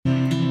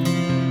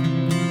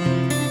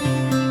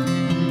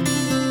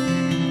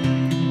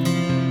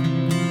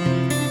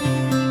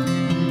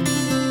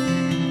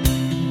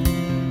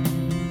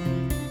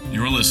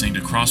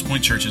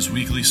Crosspoint Church's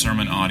weekly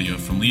sermon audio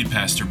from lead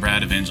pastor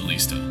Brad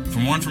Evangelista. For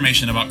more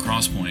information about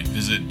Crosspoint,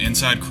 visit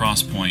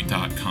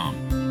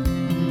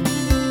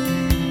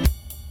insidecrosspoint.com.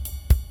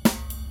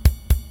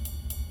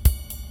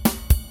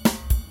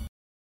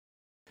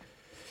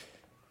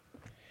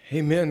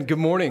 Amen. Good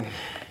morning.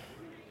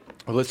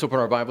 Well, let's open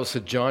our Bibles to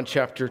John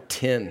chapter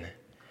 10.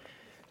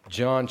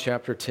 John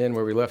chapter 10,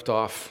 where we left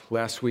off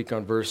last week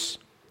on verse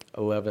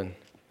 11.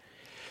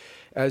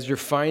 As you're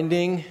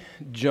finding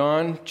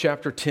John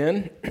chapter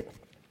 10,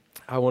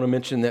 I want to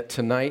mention that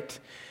tonight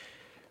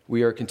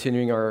we are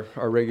continuing our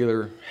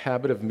regular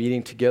habit of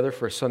meeting together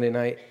for a Sunday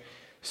night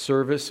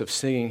service, of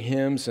singing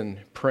hymns and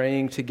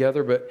praying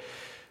together. But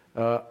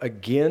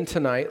again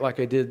tonight,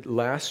 like I did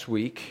last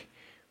week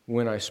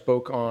when I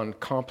spoke on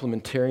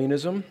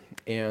complementarianism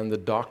and the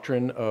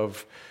doctrine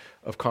of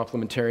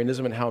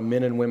complementarianism and how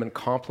men and women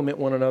complement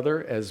one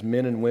another as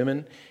men and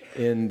women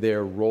in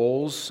their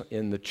roles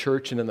in the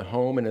church and in the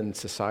home and in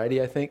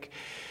society, I think.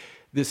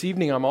 This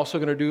evening, I'm also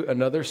going to do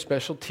another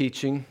special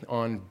teaching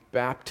on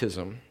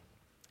baptism.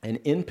 And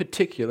in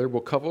particular,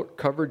 we'll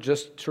cover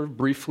just sort of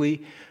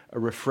briefly a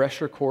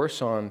refresher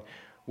course on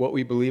what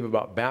we believe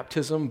about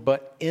baptism.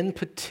 But in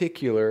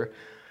particular,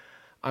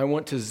 I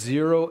want to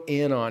zero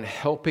in on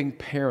helping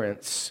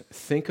parents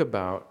think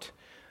about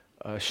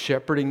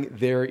shepherding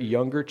their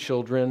younger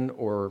children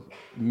or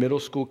middle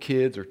school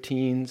kids or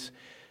teens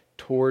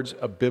towards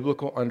a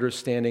biblical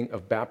understanding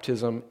of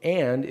baptism.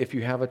 And if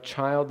you have a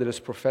child that is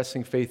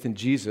professing faith in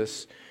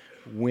Jesus,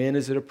 when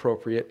is it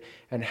appropriate,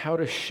 and how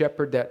to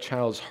shepherd that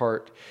child's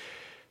heart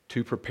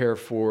to prepare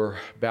for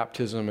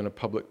baptism and a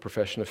public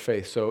profession of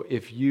faith. So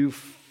if you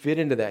fit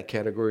into that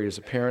category as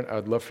a parent, I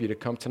would love for you to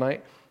come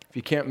tonight. If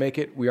you can't make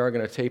it, we are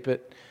going to tape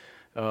it,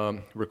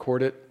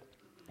 record it.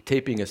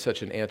 Taping is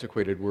such an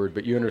antiquated word,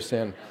 but you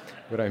understand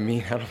what I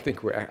mean. I don't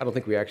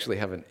think we actually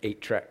have an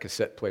 8-track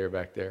cassette player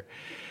back there.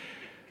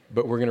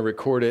 But we're going to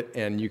record it,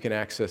 and you can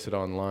access it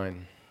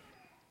online.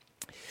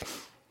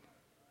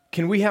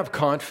 Can we have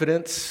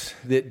confidence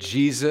that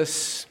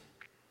Jesus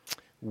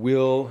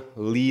will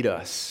lead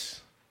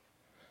us?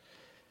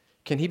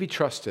 Can he be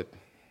trusted?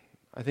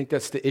 I think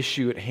that's the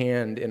issue at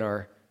hand in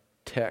our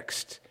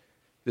text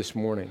this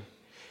morning.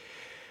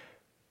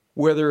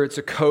 Whether it's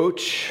a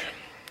coach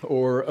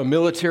or a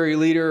military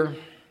leader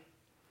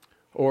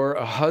or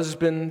a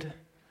husband,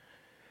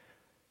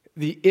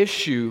 the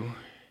issue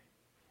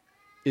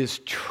is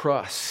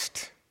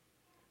trust.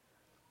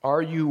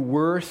 Are you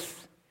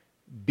worth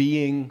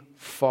being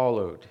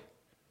followed?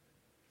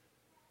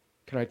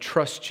 Can I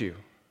trust you?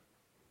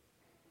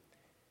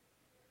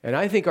 And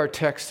I think our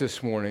text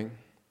this morning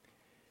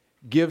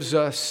gives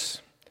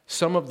us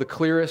some of the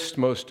clearest,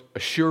 most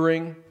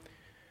assuring,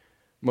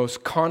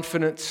 most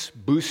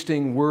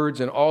confidence-boosting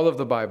words in all of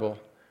the Bible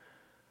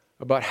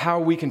about how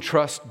we can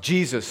trust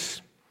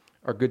Jesus,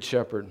 our Good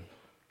Shepherd.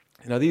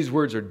 Now, these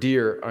words are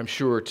dear, I'm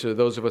sure, to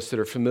those of us that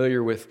are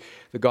familiar with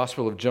the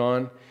Gospel of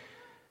John.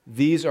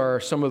 These are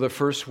some of the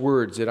first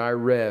words that I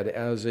read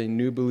as a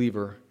new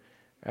believer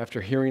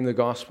after hearing the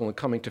Gospel and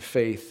coming to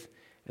faith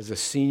as a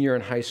senior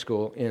in high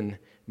school in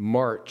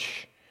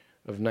March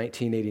of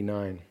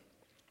 1989.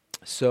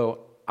 So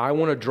I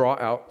want to draw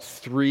out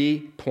 3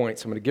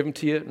 points. I'm going to give them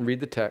to you and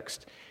read the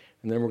text,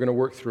 and then we're going to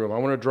work through them. I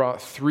want to draw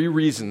out 3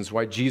 reasons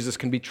why Jesus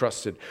can be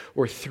trusted,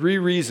 or 3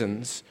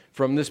 reasons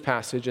from this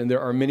passage, and there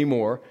are many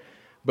more,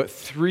 but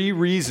 3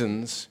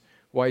 reasons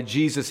why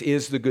Jesus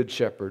is the Good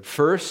Shepherd.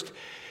 First,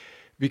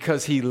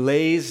 because he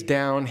lays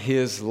down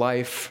his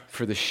life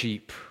for the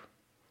sheep.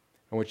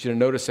 I want you to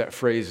notice that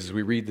phrase as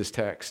we read this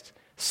text.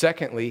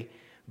 Secondly,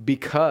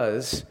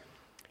 because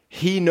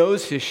he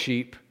knows his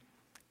sheep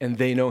and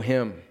they know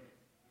him.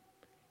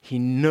 He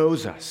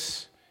knows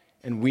us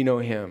and we know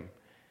him.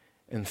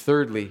 And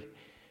thirdly,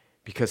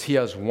 because he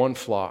has one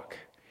flock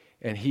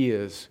and he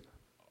is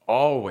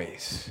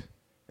always,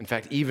 in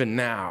fact, even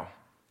now,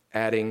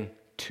 adding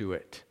to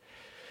it.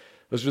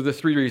 Those are the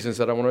 3 reasons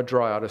that I want to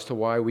draw out as to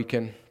why we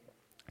can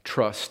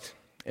trust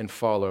and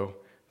follow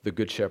the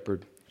Good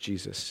Shepherd,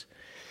 Jesus.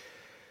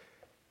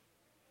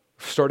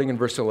 Starting in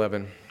verse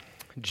 11,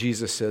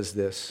 Jesus says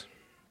this: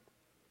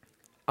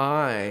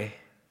 I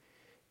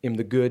am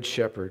the Good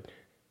Shepherd.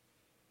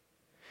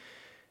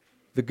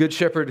 The Good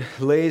Shepherd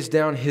lays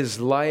down his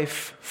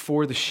life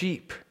for the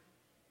sheep.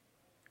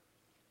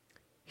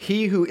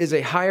 He who is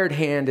a hired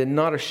hand and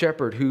not a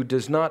shepherd, who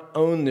does not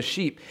own the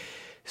sheep,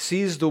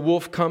 sees the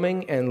wolf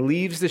coming and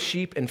leaves the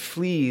sheep and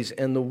flees,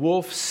 and the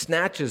wolf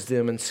snatches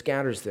them and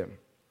scatters them.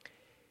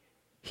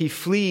 He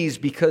flees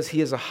because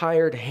he is a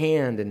hired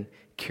hand and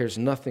cares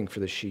nothing for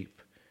the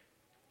sheep.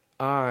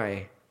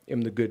 I am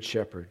the Good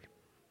Shepherd.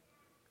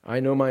 I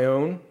know my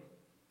own,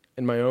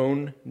 and my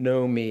own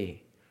know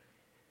me.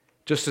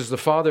 Just as the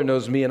Father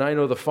knows me, and I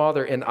know the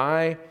Father, and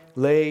I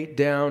lay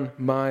down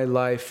my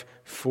life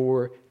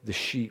for the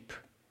sheep.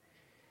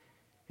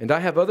 And I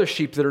have other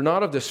sheep that are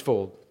not of this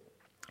fold.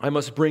 I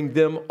must bring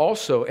them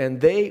also, and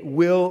they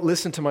will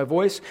listen to my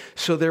voice,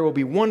 so there will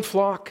be one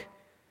flock,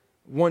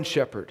 one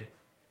shepherd.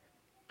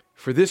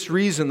 For this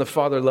reason the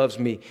Father loves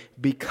me,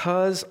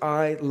 because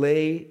I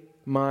lay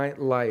my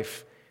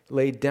life,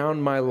 lay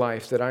down my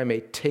life that I may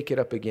take it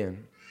up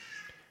again.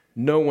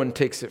 No one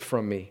takes it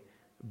from me,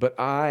 but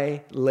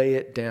I lay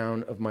it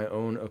down of my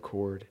own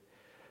accord.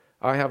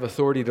 I have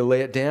authority to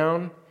lay it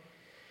down,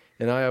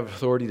 and I have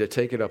authority to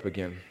take it up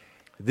again.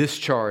 This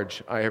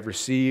charge I have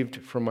received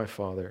from my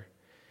Father."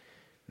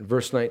 In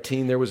verse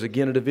 19, there was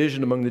again a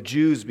division among the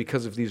Jews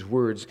because of these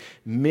words.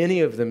 Many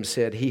of them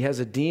said, "He has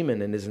a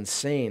demon and is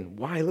insane.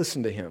 Why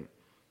listen to him?"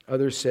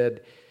 Others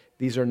said,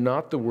 "These are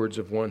not the words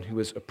of one who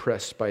is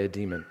oppressed by a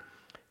demon.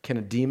 Can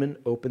a demon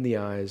open the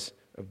eyes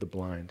of the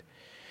blind?"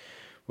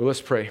 Well,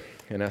 let's pray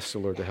and ask the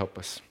Lord to help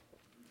us.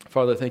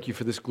 Father, thank you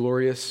for this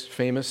glorious,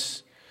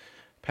 famous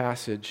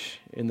passage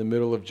in the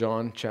middle of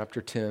John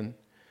chapter 10,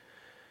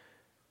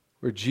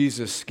 where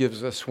Jesus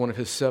gives us one of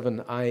his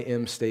 7 I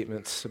am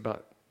statements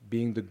about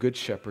being the good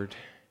shepherd.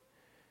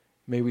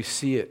 May we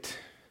see it.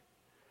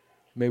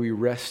 May we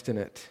rest in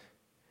it.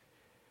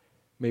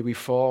 May we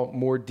fall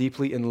more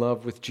deeply in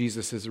love with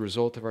Jesus as a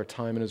result of our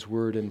time in his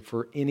word. And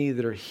for any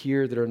that are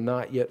here that are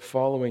not yet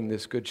following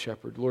this good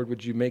shepherd, Lord,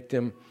 would you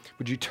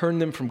turn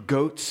them from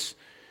goats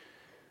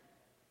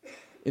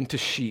into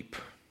sheep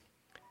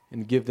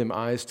and give them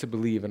eyes to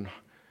believe and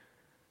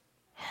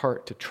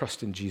heart to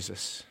trust in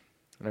Jesus.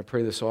 And I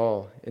pray this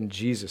all in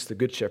Jesus, the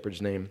good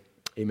shepherd's name.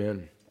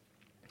 Amen.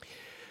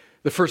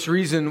 The first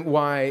reason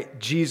why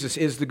Jesus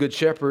is the good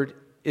shepherd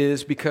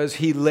is because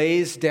he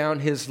lays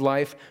down his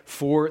life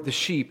for the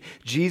sheep.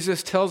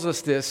 Jesus tells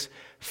us this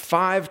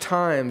 5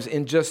 times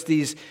in just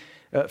these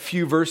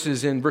few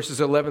verses, in verses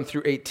 11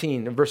 through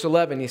 18. In verse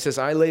 11, he says,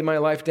 "I lay my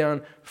life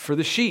down for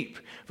the sheep."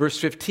 Verse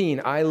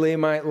 15, "I lay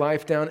my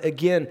life down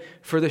again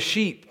for the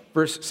sheep."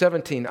 Verse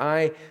 17,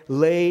 "I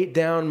lay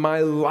down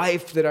my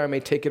life that I may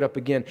take it up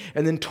again."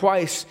 And then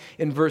twice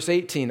in verse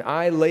 18,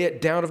 "I lay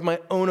it down of my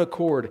own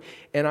accord,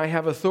 and I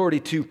have authority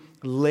to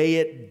lay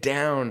it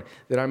down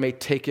that I may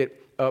take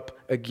it up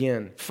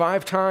again."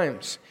 5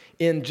 times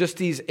in just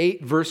these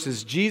 8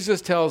 verses,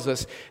 Jesus tells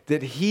us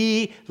that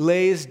he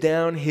lays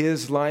down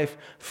his life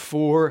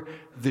for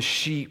the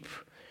sheep.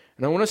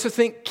 And I want us to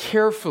think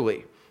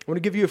carefully. I want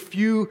to give you a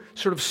few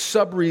sort of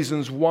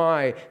sub-reasons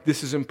why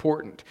this is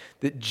important,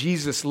 that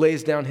Jesus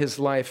lays down his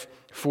life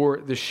for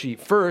the sheep.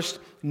 First,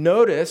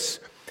 notice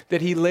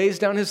that he lays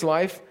down his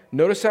life,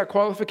 notice that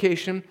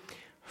qualification,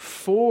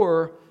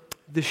 for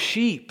the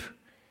sheep.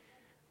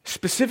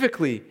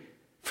 Specifically,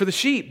 for the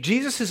sheep.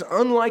 Jesus is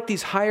unlike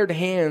these hired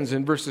hands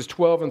in verses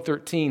 12 and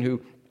 13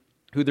 who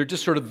they're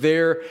just sort of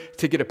there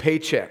to get a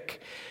paycheck.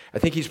 I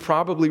think he's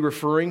probably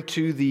referring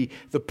to the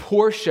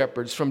poor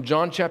shepherds from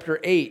John chapter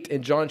 8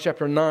 and John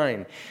chapter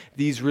 9,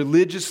 these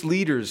religious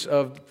leaders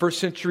of first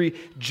century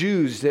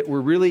Jews that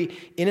were really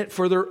in it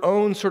for their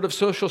own sort of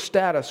social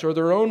status or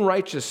their own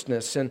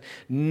righteousness and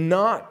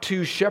not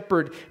to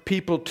shepherd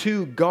people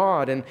to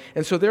God. And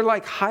so they're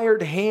like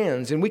hired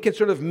hands, and we can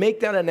sort of make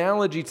that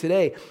analogy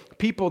today.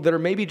 People that are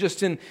maybe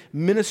just in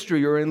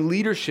ministry or in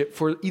leadership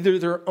for either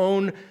their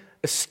own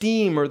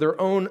esteem or their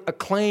own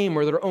acclaim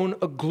or their own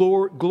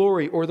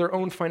glory or their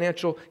own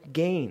financial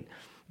gain.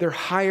 They're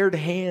hired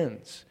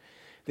hands.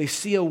 They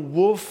see a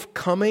wolf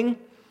coming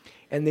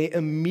and they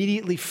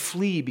immediately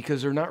flee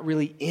because they're not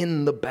really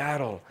in the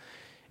battle.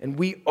 And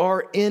we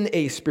are in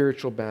a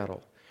spiritual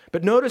battle.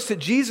 But notice that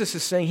Jesus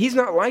is saying he's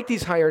not like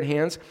these hired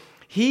hands.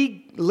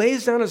 He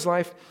lays down his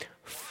life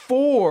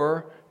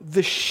for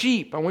the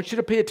sheep. I want you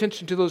to pay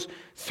attention to those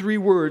 3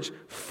 words,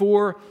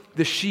 for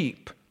the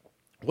sheep.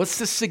 What's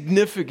the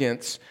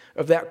significance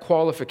of that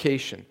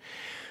qualification?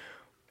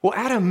 Well,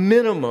 at a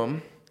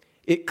minimum,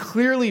 it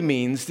clearly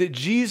means that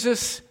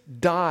Jesus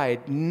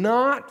died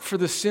not for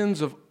the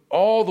sins of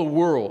all the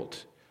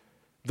world,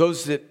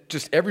 those that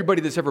just everybody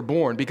that's ever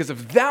born, because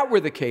if that were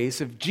the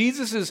case, if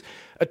Jesus'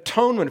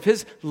 atonement, if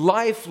his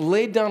life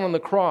laid down on the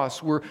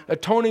cross were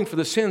atoning for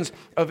the sins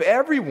of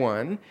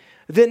everyone,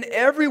 then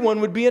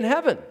everyone would be in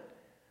heaven.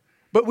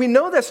 But we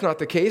know that's not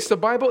the case. The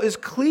Bible is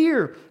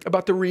clear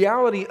about the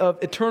reality of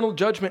eternal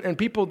judgment and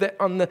people that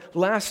on the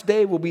last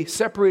day will be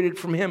separated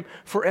from him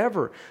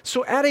forever.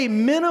 So at a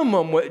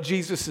minimum, what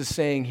Jesus is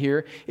saying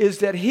here is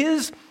that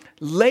his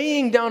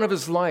laying down of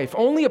his life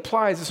only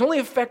applies, it's only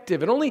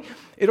effective, it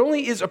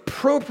only is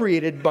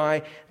appropriated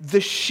by the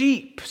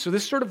sheep. So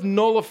this sort of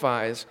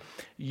nullifies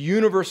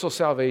universal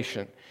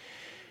salvation.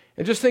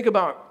 And just think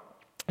about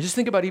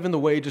even the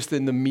way just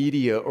in the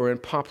media or in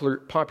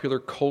popular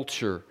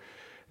culture,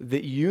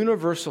 that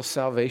universal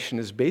salvation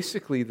is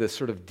basically the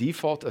sort of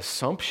default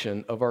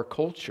assumption of our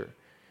culture.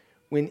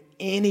 When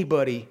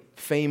anybody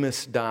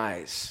famous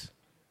dies,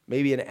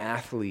 maybe an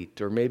athlete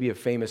or maybe a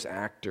famous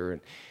actor, and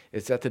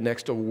it's at the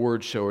next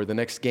award show or the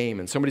next game,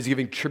 and somebody's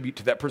giving tribute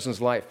to that person's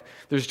life,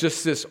 there's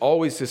just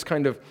always this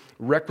kind of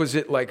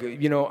requisite, like,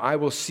 I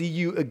will see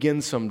you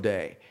again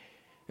someday.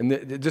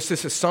 And just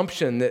this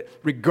assumption that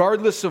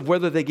regardless of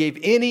whether they gave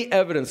any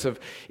evidence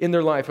in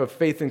their life of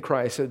faith in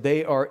Christ, that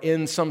they are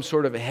in some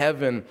sort of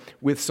heaven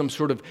with some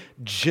sort of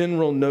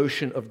general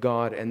notion of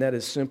God, and that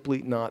is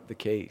simply not the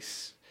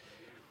case.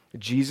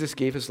 Jesus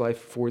gave his life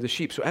for the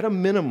sheep. So at a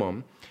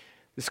minimum,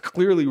 This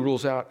clearly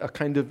rules out a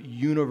kind of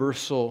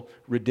universal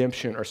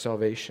redemption or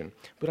salvation.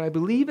 But I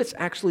believe it's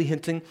actually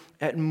hinting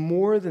at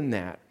more than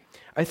that.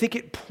 I think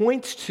it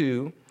points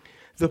to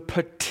the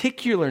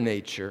particular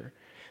nature,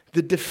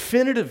 the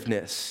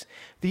definitiveness,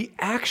 the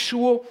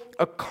actual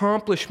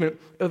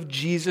accomplishment of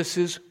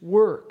Jesus'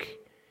 work.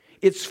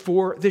 It's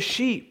for the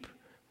sheep.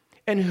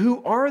 And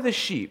who are the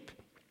sheep?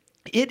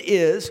 It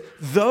is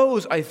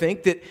those, I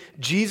think, that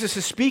Jesus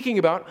is speaking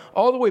about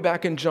all the way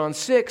back in John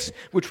 6,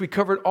 which we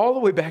covered all the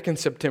way back in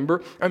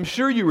September. I'm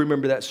sure you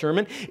remember that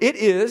sermon. It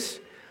is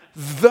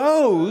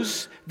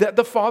those that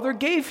the Father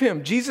gave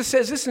him. Jesus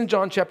says this in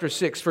John chapter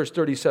 6, verse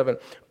 37.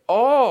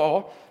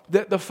 All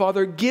that the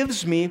Father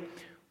gives me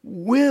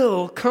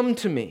will come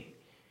to me.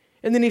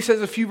 And then he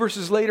says a few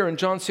verses later in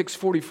John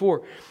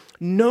 6:44,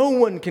 no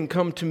one can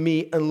come to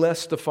me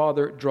unless the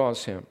Father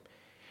draws him.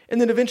 And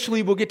then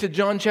eventually we'll get to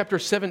John chapter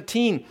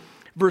 17,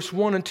 verse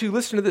 1 and 2.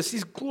 Listen to this,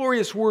 these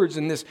glorious words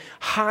in this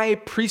high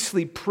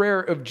priestly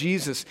prayer of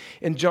Jesus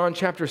in John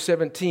chapter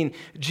 17.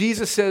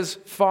 Jesus says,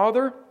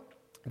 Father,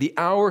 the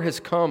hour has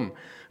come.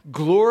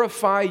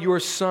 Glorify your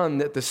Son,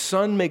 that the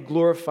Son may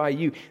glorify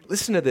you.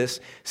 Listen to this.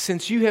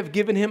 Since you have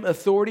given him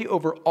authority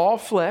over all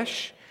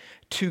flesh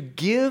to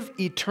give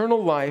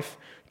eternal life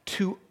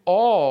to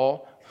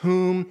all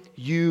whom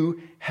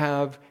you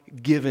have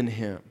given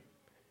him.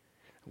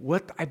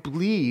 What I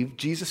believe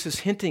Jesus is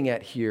hinting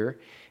at here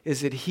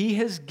is that he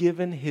has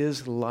given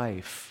his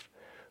life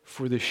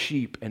for the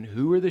sheep. And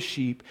who are the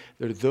sheep?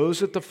 They're those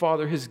that the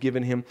Father has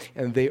given him,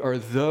 and they are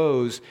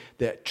those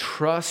that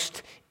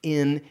trust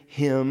in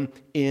him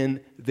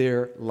in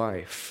their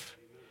life.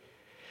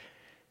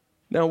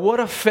 Now, what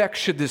effect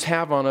should this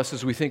have on us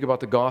as we think about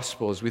the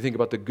gospel, as we think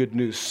about the good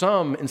news?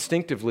 Some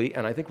instinctively,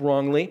 and I think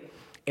wrongly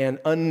and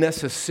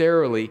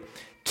unnecessarily,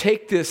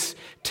 take this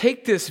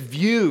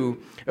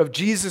view of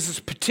Jesus'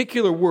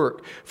 particular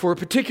work for a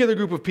particular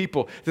group of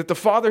people that the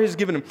Father has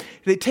given him.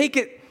 They take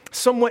it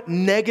somewhat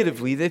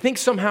negatively. They think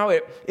somehow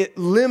it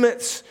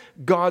limits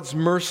God's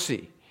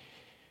mercy.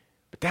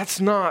 But that's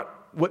not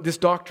what this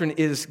doctrine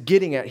is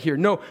getting at here.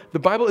 No, the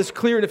Bible is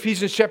clear in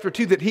Ephesians chapter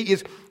 2 that he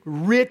is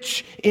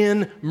rich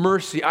in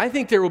mercy. I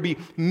think there will be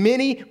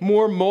many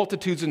more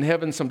multitudes in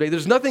heaven someday.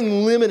 There's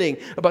nothing limiting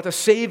about the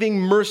saving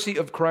mercy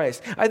of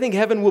Christ. I think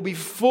heaven will be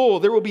full.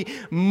 There will be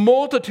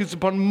multitudes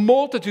upon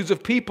multitudes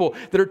of people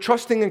that are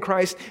trusting in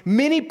Christ.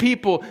 Many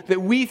people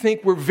that we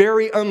think were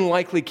very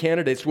unlikely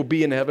candidates will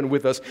be in heaven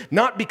with us,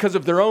 not because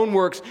of their own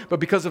works, but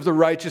because of the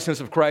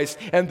righteousness of Christ,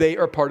 and they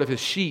are part of his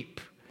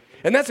sheep.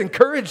 And that's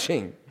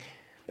encouraging.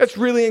 That's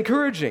really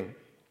encouraging.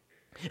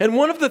 And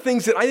one of the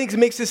things that I think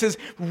makes this as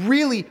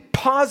really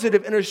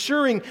positive and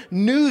assuring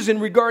news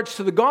in regards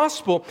to the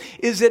gospel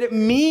is that it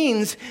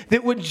means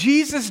that what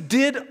Jesus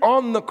did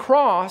on the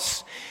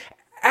cross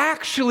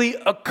actually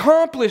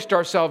accomplished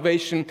our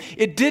salvation.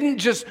 It didn't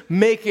just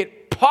make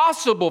it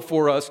possible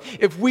for us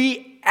if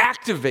we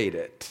activate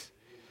it,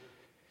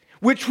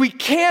 which we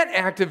can't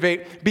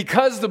activate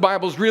because the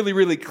Bible's really,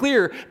 really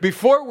clear.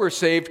 Before we're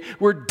saved,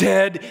 we're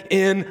dead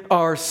in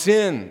our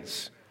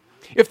sins.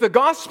 If the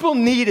gospel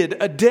needed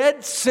a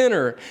dead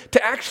sinner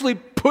to actually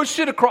push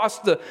it across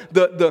the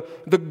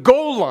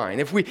goal line,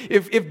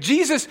 if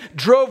Jesus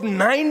drove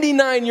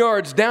 99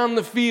 yards down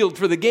the field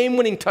for the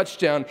game-winning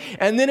touchdown,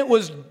 and then it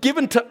was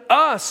given to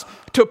us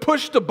to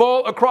push the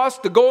ball across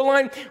the goal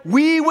line,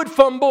 we would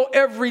fumble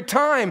every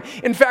time.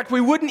 In fact, we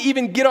wouldn't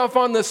even get off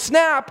on the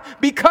snap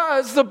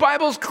because the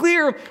Bible's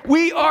clear,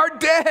 we are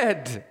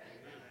dead.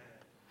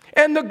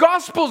 And the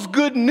gospel's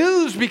good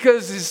news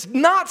because it's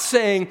not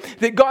saying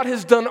that God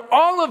has done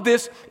all of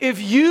this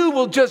if you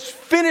will just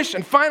finish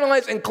and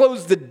finalize and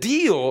close the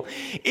deal.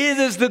 It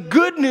is the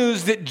good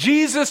news that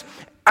Jesus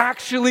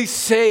actually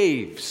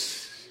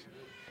saves.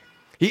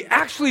 He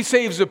actually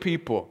saves the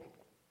people,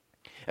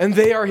 and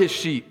they are his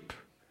sheep.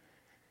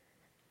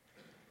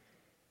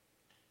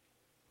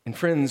 And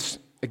friends,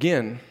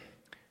 again,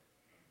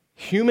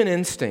 human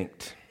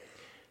instinct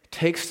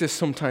takes this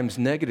sometimes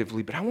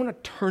negatively, but I want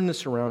to turn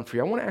this around for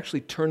you. I want to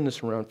actually turn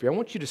this around for you. I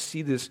want you to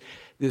see this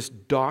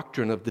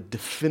doctrine of the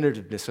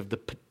definitiveness, of the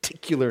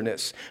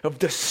particularness, of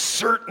the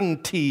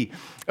certainty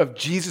of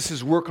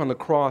Jesus' work on the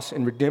cross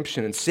and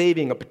redemption and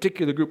saving a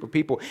particular group of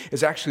people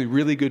is actually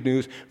really good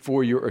news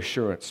for your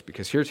assurance.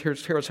 Because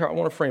here's how I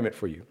want to frame it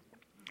for you.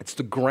 It's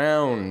the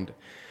ground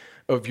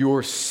of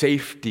your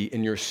safety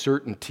and your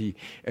certainty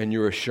and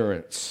your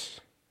assurance.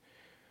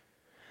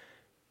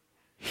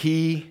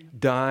 He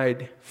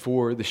died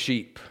for the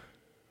sheep.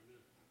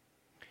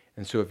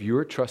 And so if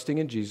you're trusting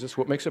in Jesus,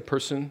 what makes a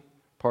person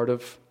part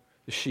of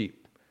the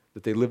sheep?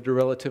 That they lived a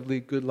relatively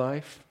good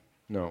life?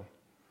 No.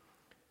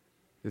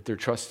 That they're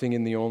trusting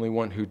in the only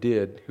one who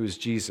did, who is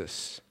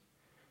Jesus.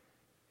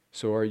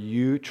 So are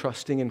you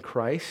trusting in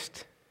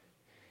Christ?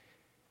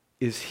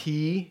 Is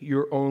he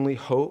your only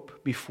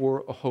hope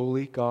before a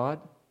holy God?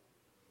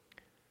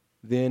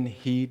 Then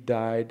he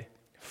died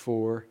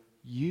for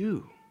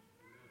you.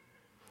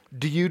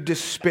 Do you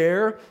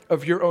despair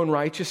of your own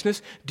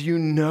righteousness? Do you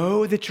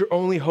know that your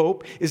only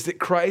hope is that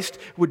Christ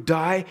would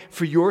die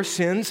for your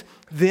sins?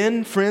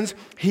 Then, friends,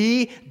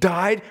 He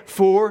died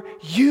for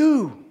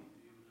you.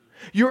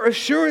 Your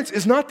assurance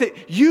is not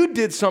that you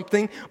did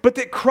something, but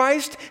that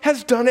Christ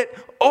has done it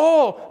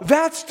all.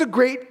 That's the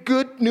great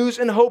good news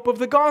and hope of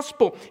the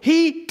gospel.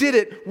 He did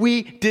it.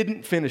 We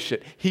didn't finish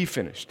it. He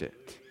finished it.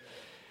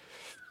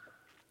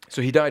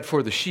 So He died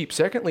for the sheep.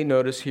 Secondly,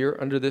 notice here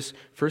under this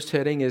first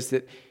heading is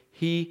that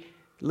He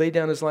laid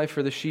down His life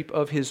for the sheep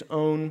of His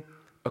own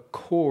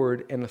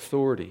accord and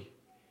authority.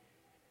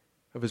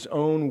 Of His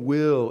own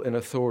will and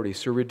authority.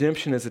 So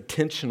redemption is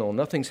intentional.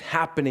 Nothing's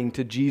happening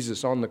to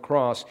Jesus on the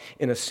cross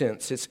in a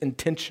sense. It's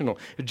intentional.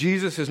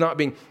 Jesus is not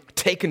being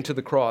taken to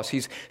the cross.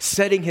 He's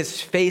setting His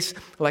face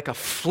like a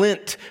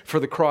flint for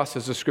the cross,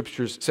 as the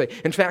scriptures say.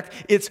 In fact,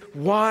 it's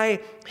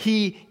why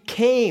He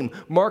came.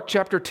 Mark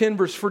chapter 10,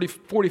 verse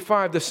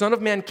 45, the Son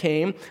of Man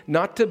came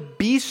not to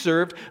be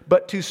served,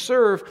 but to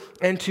serve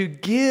and to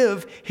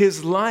give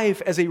His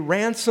life as a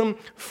ransom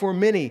for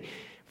many.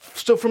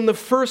 So from the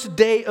first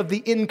day of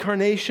the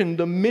incarnation,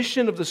 the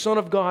mission of the Son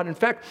of God, in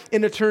fact,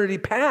 in eternity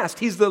past,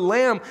 He's the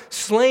Lamb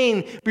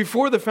slain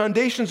before the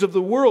foundations of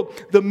the world.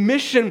 The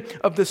mission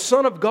of the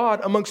Son of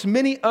God, amongst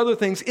many other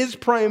things, is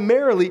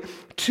primarily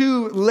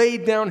to lay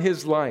down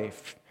His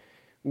life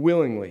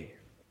willingly.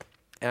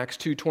 Acts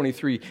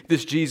 2:23,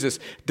 this Jesus,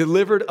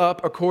 delivered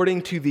up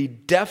according to the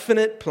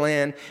definite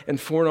plan and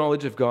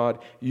foreknowledge of God,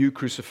 you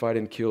crucified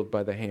and killed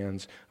by the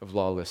hands of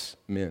lawless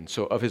men.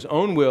 So of His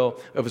own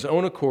will, of His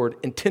own accord,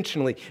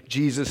 intentionally,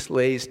 Jesus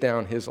lays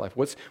down His life.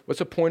 What's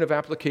a point of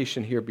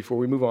application here before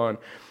we move on?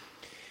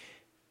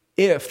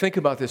 Think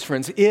about this,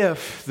 friends,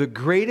 if the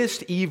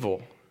greatest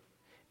evil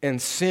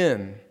and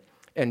sin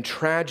and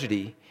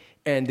tragedy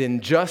and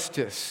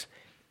injustice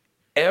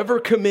ever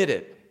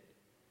committed,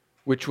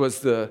 which was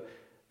the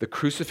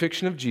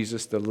crucifixion of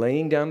Jesus, the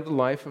laying down of the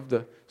life of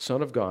the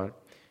Son of God,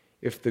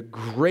 if the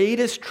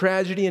greatest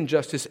tragedy and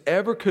injustice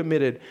ever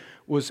committed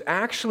was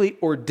actually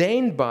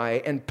ordained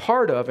by and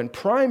part of and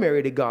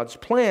primary to God's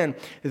plan,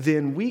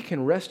 then we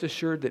can rest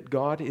assured that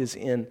God is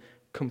in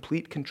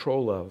complete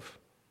control of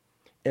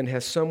and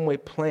has some way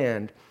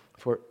planned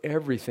for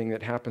everything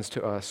that happens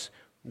to us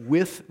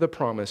with the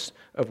promise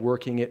of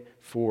working it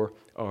for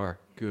our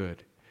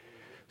good.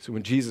 So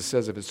when Jesus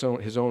says of His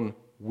own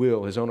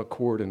will, His own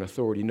accord and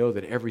authority, know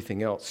that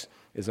everything else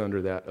is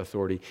under that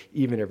authority,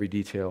 even every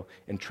detail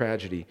and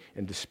tragedy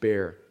and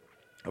despair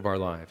of our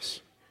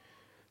lives.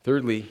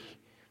 Thirdly,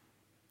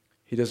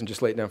 He doesn't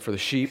just lay it down for the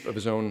sheep of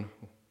His own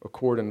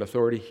accord and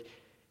authority.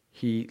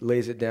 He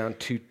lays it down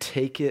to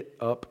take it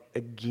up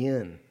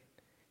again.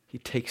 He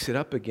takes it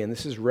up again.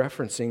 This is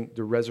referencing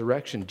the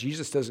resurrection.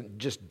 Jesus doesn't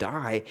just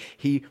die,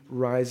 He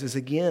rises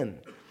again.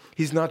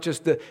 He's not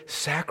just the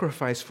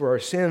sacrifice for our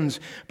sins,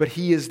 but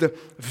He is the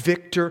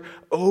victor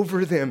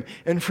over them.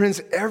 And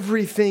friends,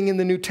 everything in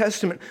the New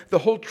Testament, the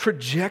whole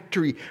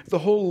trajectory, the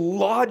whole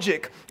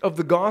logic of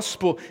the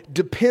gospel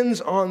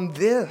depends on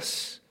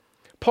this.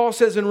 Paul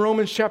says in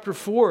Romans chapter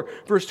 4,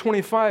 verse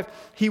 25,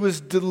 He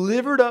was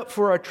delivered up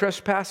for our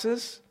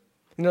trespasses.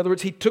 In other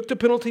words, He took the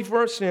penalty for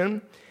our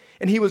sin,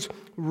 and He was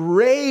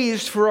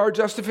raised for our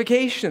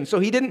justification. So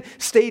He didn't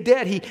stay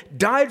dead. He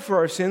died for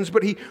our sins,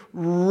 but He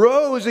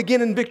rose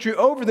again in victory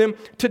over them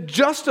to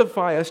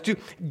justify us, to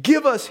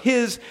give us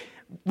His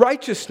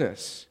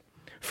righteousness.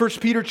 1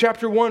 Peter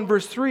chapter 1,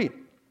 verse 3.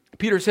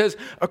 Peter says,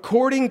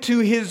 according to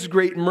His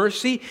great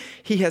mercy,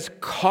 He has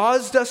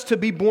caused us to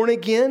be born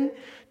again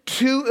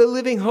to a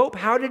living hope.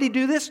 How did He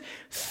do this?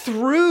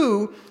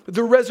 Through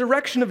the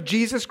resurrection of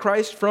Jesus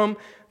Christ from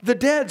the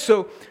dead.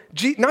 So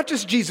not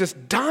just Jesus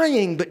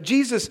dying, but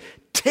Jesus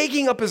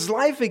taking up His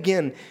life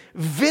again,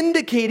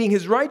 vindicating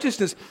His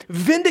righteousness,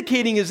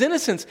 vindicating His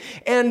innocence,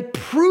 and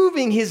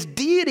proving His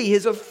deity,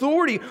 His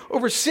authority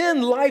over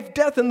sin, life,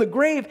 death, and the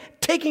grave,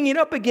 taking it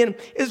up again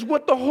is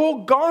what the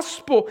whole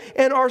gospel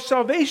and our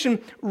salvation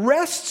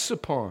rests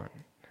upon.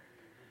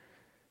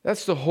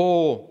 That's the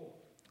whole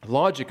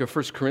logic of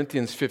 1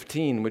 Corinthians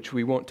 15, which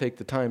we won't take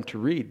the time to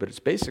read, but it's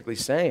basically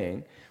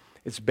saying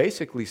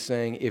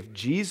if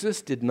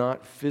Jesus did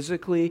not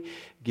physically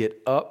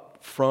get up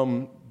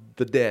from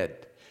the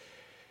dead,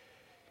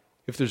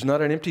 if there's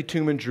not an empty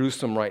tomb in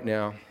Jerusalem right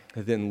now,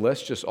 then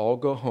let's just all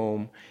go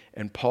home.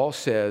 And Paul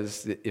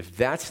says that if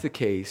that's the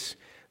case,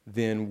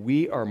 then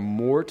we are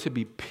more to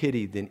be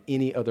pitied than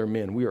any other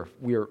men. We're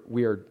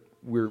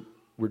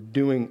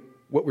doing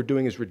what we're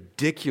doing is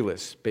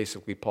ridiculous,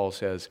 basically, Paul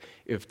says,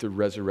 if the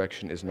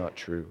resurrection is not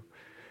true.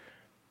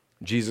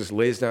 Jesus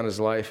lays down His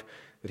life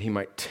that He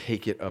might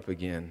take it up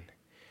again.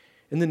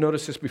 And then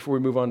notice this before we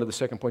move on to the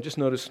second point. Just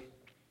notice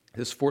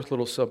this fourth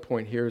little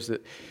subpoint here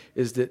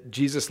is that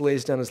Jesus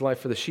lays down His life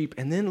for the sheep.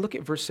 And then look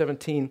at verse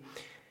 17.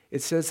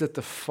 It says that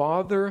the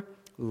Father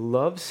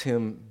loves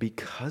Him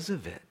because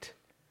of it.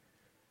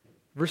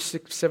 Verse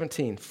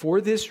 17,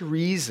 for this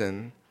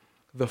reason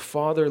the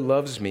Father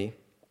loves me,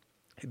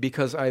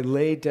 because I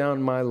lay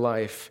down my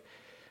life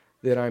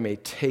that I may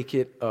take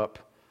it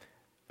up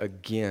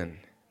again.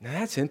 Now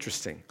that's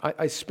interesting.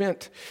 I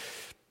spent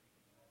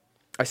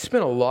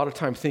a lot of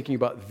time thinking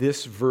about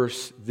this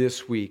verse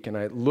this week, and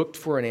I looked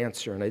for an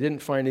answer, and I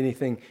didn't find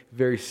anything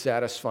very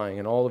satisfying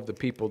in all of the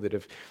people that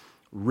have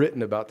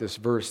written about this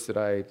verse that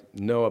I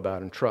know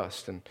about and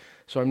trust. And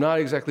so I'm not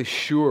exactly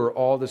sure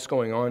all that's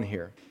going on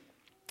here.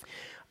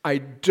 I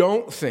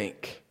don't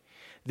think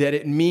that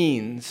it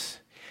means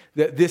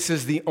that this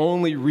is the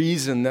only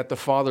reason that the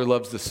Father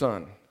loves the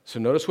Son. So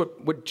notice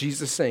what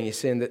Jesus is saying. He's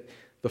saying that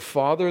the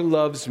Father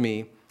loves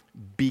me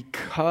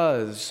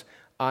because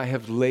I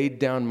have laid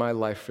down my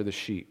life for the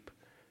sheep.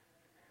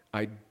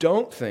 I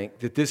don't think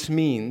that this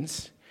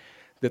means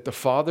that the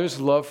Father's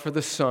love for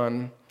the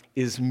Son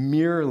is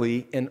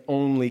merely and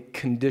only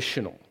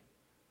conditional.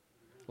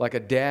 Like a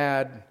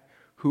dad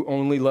who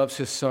only loves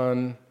his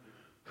son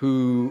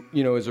who,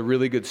 is a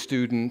really good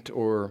student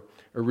or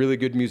a really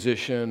good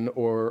musician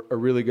or a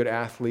really good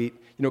athlete,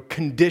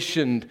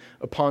 conditioned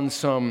upon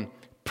some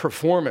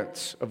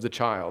performance of the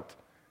child.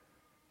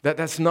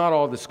 That's not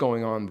all that's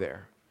going on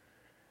there.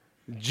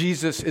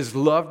 Jesus is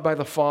loved by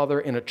the Father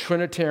in a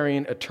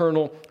Trinitarian,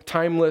 eternal,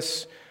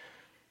 timeless,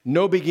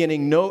 no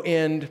beginning, no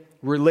end,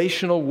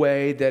 relational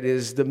way that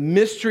is the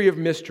mystery of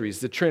mysteries,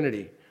 the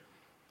Trinity.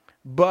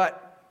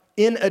 But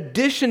in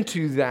addition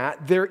to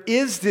that, there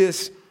is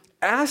this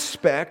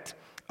aspect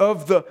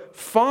of the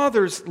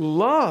Father's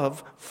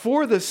love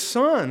for the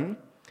Son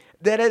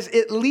that is,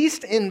 at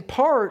least in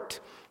part,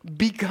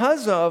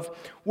 because of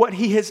what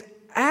he has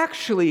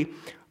actually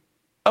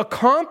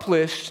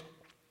accomplished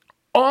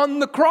on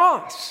the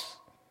cross.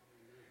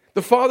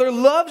 The Father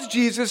loves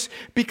Jesus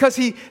because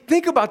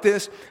think about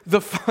this,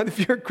 if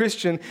you're a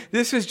Christian,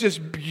 this is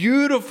just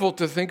beautiful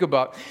to think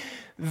about.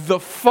 The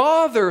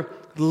Father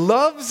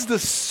loves the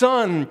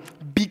Son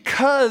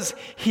because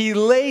he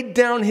laid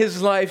down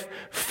his life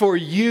for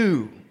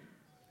you.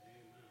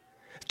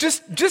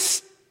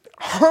 Just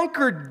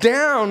hunker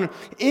down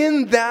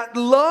in that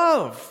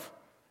love.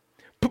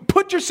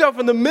 Put yourself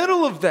in the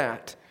middle of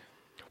that.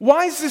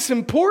 Why is this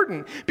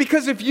important?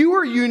 Because if you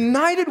are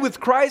united with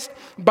Christ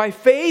by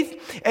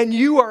faith and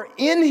you are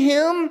in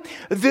him,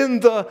 then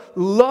the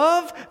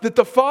love that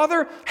the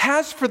Father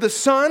has for the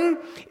Son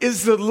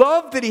is the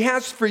love that he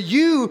has for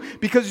you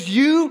because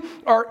you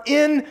are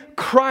in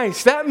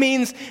Christ. That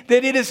means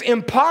that it is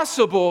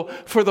impossible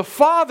for the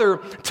Father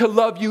to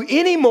love you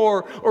any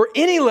more or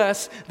any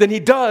less than he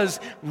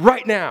does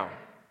right now.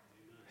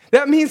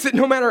 That means that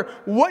no matter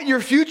what your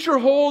future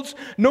holds,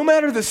 no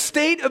matter the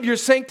state of your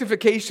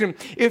sanctification,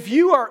 if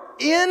you are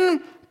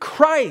in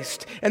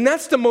Christ, and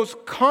that's the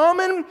most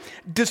common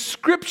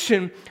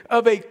description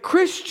of a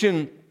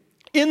Christian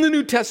in the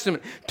New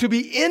Testament, to be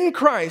in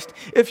Christ,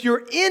 if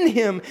you're in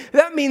him,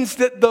 that means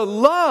that the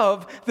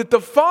love that the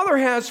Father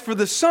has for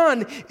the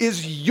Son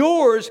is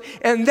yours,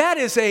 and that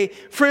is a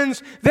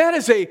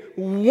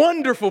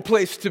wonderful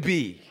place to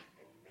be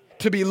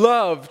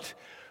loved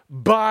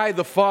by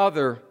the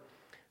Father,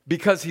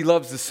 because he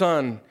loves the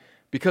Son,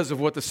 because of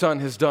what the Son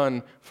has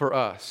done for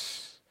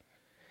us.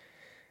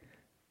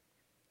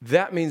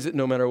 That means that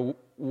no matter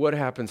what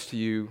happens to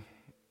you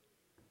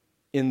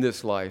in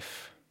this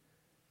life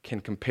can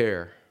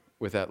compare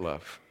with that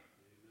love.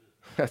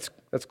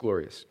 That's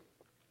glorious.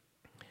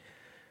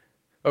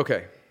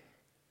 Okay,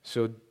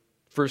 so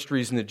first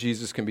reason that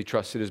Jesus can be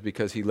trusted is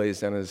because he lays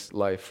down his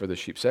life for the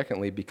sheep.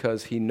 Secondly,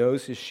 because he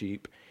knows his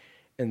sheep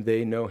and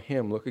they know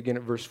him. Look again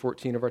at verse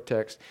 14 of our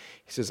text.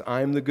 He says,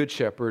 I am the good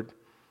shepherd.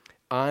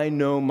 I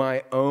know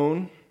my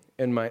own,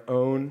 and my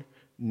own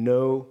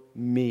know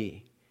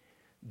me.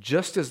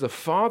 Just as the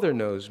Father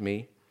knows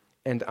me,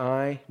 and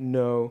I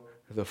know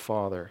the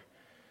Father.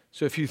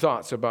 So a few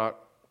thoughts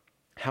about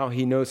how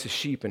he knows his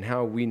sheep and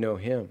how we know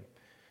him.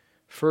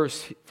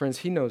 First, friends,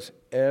 he knows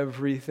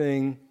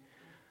everything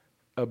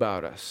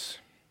about us.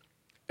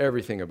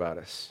 Everything about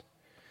us.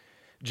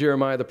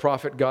 Jeremiah the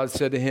prophet, God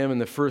said to him in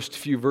the first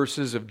few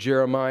verses of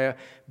Jeremiah,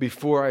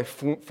 before I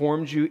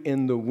formed you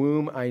in the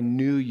womb, I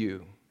knew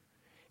you.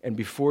 And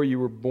before you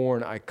were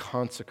born, I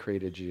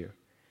consecrated you.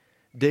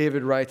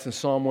 David writes in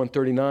Psalm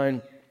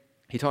 139,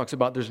 he talks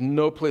about there's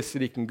no place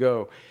that he can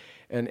go,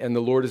 and the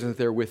Lord isn't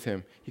there with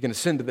him. He can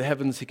ascend to the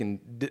heavens, he can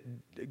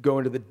go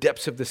into the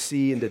depths of the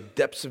sea, into the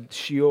depths of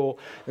Sheol,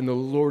 and the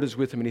Lord is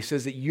with him. And he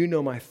says that you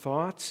know my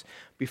thoughts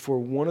before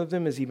one of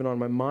them is even on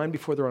my mind,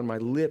 before they're on my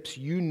lips.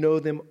 You know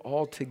them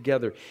all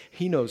together.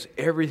 He knows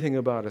everything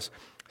about us.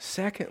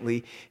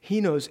 Secondly, he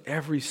knows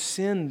every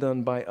sin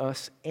done by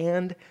us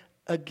and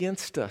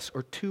against us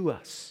or to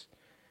us.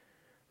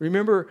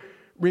 Remember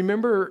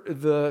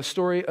the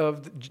story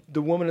of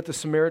the woman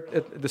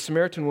the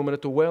Samaritan woman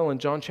at the well in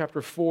John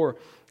chapter 4,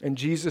 and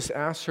Jesus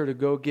asks her to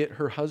go get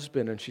her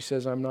husband, and she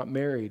says, I'm not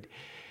married.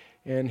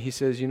 And he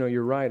says,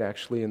 you're right,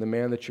 actually, and the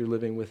man that you're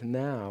living with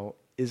now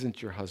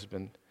isn't your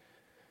husband,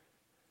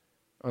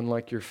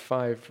 unlike your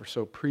 5 or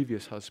so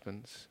previous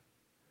husbands.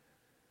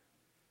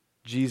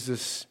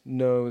 Jesus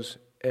knows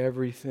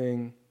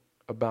everything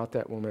about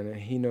that woman,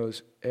 and he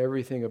knows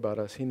everything about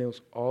us. He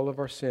knows all of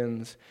our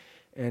sins,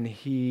 and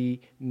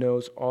he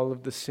knows all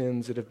of the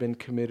sins that have been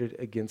committed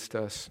against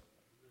us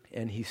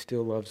and he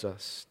still loves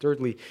us.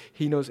 Thirdly,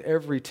 he knows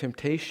every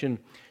temptation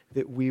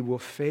that we will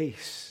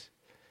face.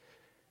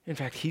 In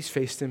fact, he's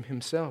faced them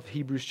himself.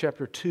 Hebrews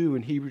chapter 2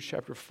 and Hebrews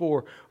chapter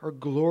 4 are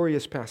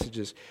glorious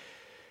passages.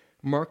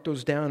 Mark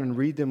those down and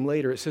read them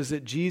later. It says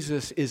that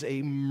Jesus is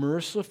a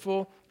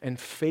merciful and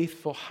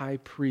faithful high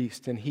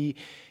priest, and he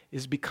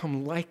is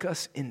become like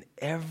us in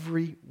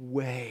every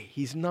way.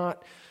 He's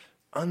not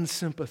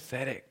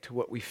unsympathetic to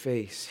what we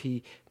face.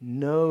 He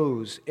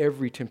knows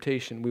every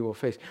temptation we will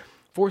face.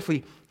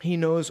 Fourthly, he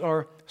knows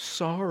our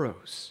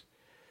sorrows.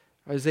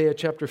 Isaiah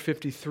chapter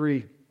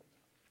 53,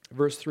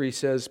 verse 3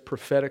 says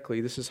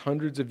prophetically, this is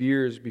hundreds of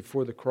years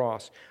before the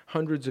cross,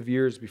 hundreds of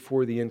years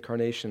before the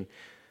incarnation.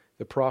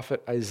 The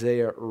prophet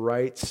Isaiah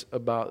writes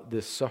about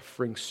this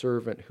suffering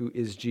servant who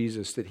is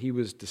Jesus, that he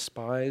was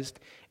despised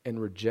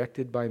and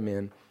rejected by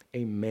men,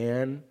 a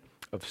man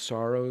of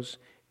sorrows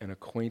and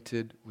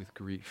acquainted with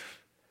grief.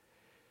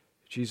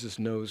 Jesus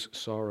knows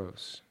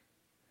sorrows.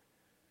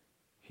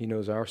 He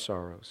knows our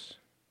sorrows.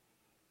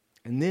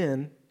 And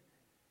then,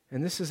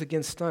 and this is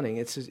again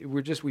stunning,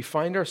 we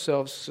find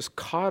ourselves just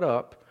caught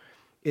up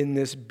in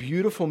this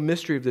beautiful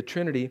mystery of the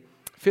Trinity.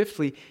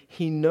 Fifthly,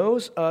 he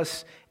knows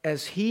us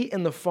as he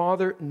and the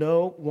Father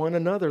know one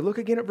another. Look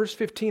again at verse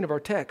 15 of our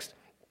text.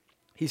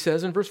 He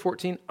says in verse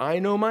 14, I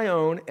know my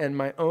own, and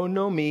my own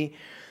know me.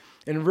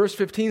 And verse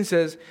 15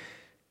 says,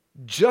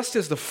 just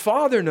as the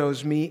Father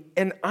knows me,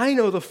 and I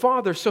know the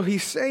Father. So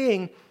he's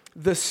saying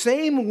the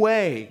same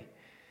way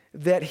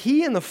that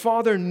he and the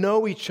Father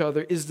know each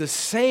other is the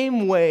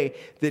same way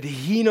that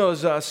he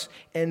knows us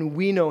and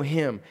we know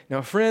him.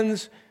 Now,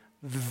 friends,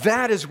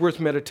 that is worth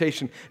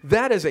meditation.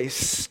 That is a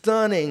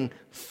stunning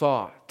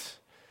thought.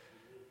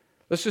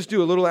 Let's just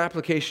do a little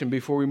application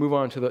before we move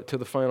on to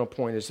the final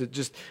point.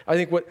 I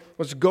think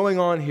what's going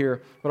on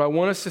here, what I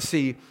want us to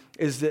see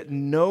is that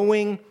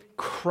knowing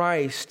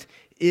Christ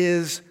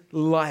is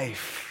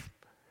life.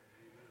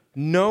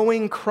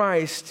 Knowing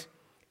Christ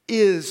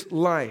is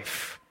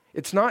life.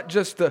 It's not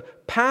just the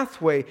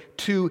pathway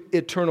to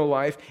eternal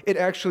life. It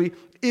actually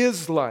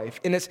is life.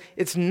 And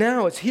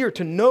it's here.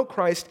 To know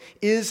Christ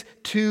is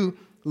to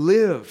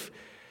live.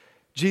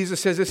 Jesus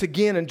says this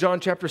again in John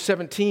chapter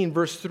 17,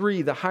 verse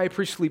 3, the high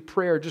priestly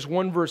prayer, just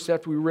one verse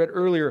after we read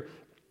earlier.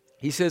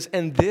 He says,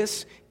 and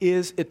this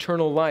is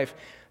eternal life,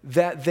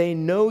 that they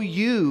know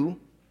you,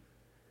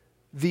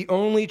 the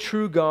only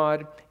true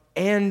God,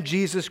 and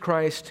Jesus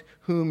Christ,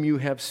 whom you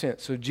have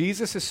sent. So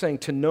Jesus is saying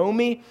to know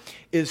me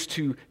is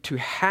to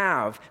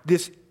have.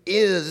 This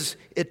is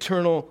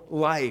eternal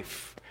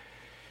life.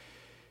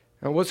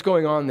 Now, what's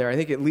going on there? I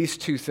think at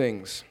least two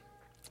things.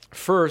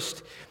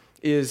 First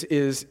is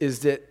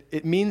that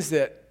it means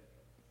that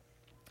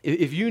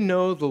if you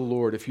know the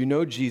Lord, if you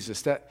know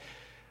Jesus,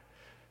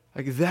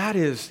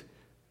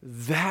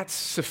 that's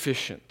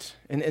sufficient.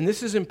 And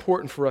this is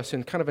important for us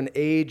in kind of an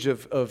age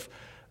of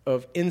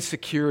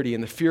insecurity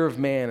and the fear of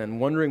man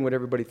and wondering what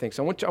everybody thinks.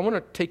 I want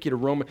to take you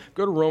to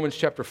go to Romans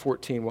chapter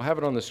 14. We'll have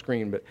it on the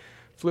screen, but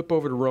flip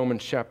over to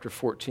Romans chapter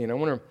 14. I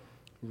want to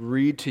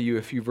read to you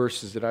a few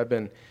verses that I've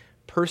been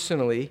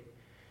personally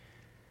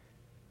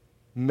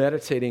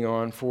meditating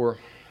on for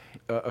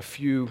a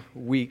few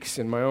weeks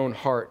in my own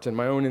heart and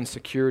my own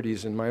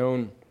insecurities and my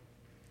own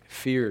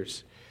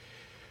fears.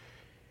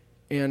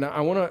 And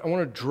I want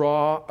to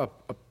draw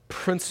a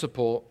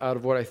principle out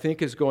of what I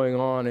think is going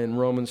on in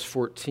Romans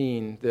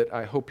 14 that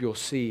I hope you'll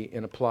see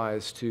and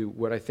applies to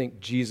what I think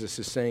Jesus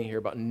is saying here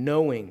about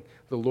knowing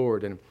the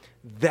Lord, and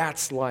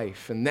that's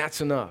life, and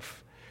that's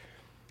enough.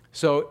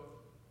 So,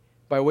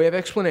 by way of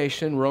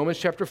explanation, Romans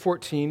chapter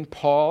 14,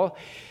 Paul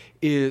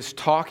is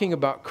talking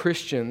about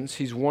Christians.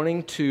 He's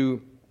wanting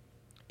to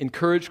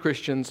encourage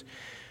Christians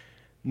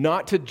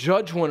not to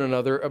judge one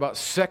another about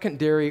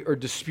secondary or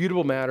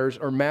disputable matters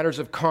or matters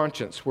of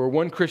conscience, where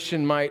one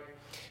Christian might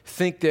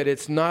think that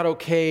it's not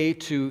okay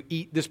to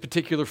eat this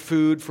particular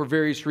food for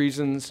various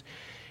reasons,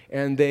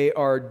 and they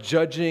are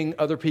judging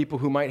other people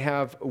who might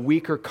have a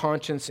weaker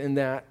conscience in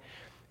that.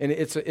 And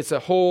it's a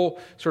whole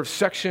sort of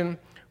section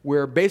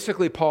where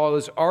basically Paul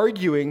is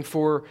arguing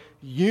for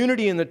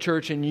unity in the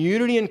church and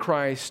unity in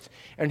Christ,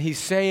 and he's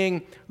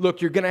saying,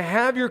 look, you're going to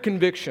have your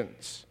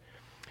convictions.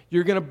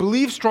 You're going to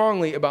believe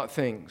strongly about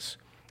things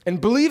and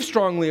believe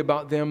strongly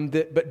about them,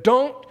 but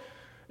don't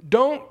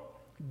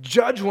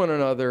judge one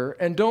another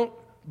and don't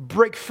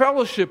break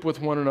fellowship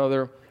with one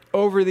another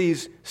over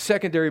these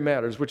secondary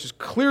matters, which is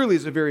clearly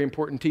a very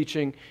important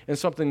teaching and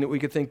something that we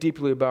could think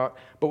deeply about,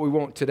 but we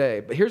won't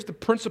today. But here's the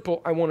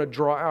principle I want to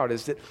draw out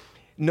is that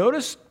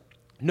notice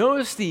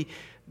the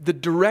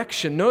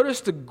direction,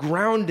 notice the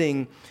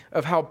grounding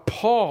of how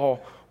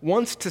Paul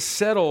wants to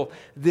settle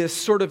this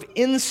sort of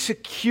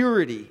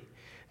insecurity,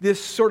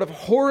 this sort of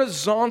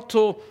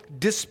horizontal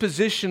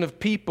disposition of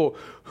people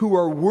who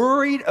are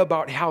worried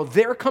about how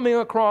they're coming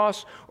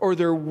across, or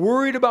they're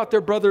worried about their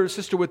brother or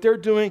sister, what they're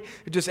doing.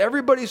 Just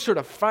everybody's sort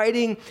of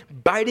fighting,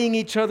 biting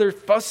each other,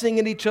 fussing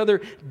at each other,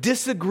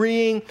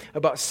 disagreeing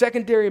about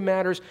secondary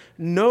matters.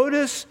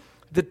 Notice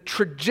the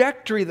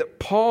trajectory that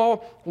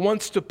Paul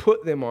wants to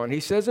put them on. He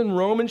says in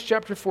Romans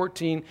chapter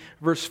 14,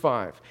 verse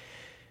 5,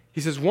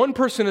 He says, one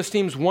person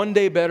esteems one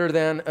day better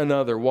than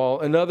another, while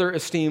another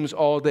esteems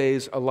all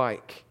days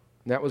alike.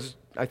 And that was,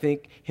 I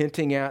think,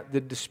 hinting at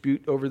the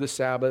dispute over the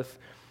Sabbath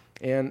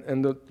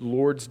and the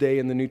Lord's Day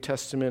in the New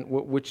Testament.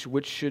 Which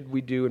should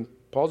we do? And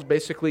Paul's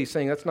basically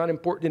saying that's not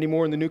important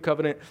anymore in the New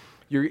Covenant.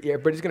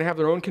 Everybody's going to have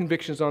their own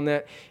convictions on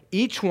that.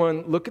 Each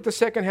one, look at the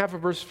second half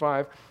of verse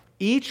 5,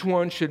 each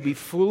one should be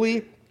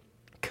fully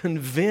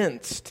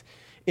convinced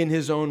in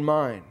his own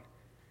mind.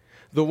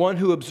 The one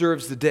who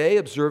observes the day,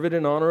 observe it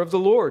in honor of the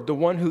Lord. The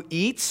one who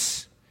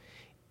eats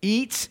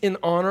in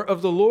honor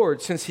of the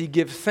Lord, since he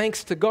gives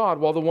thanks to God,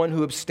 while the one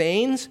who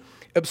abstains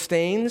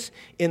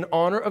in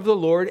honor of the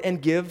Lord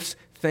and gives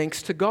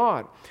thanks to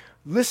God.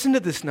 Listen to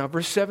this now,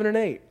 verse 7 and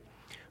 8.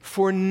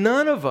 For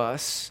none of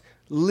us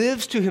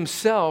lives to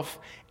himself,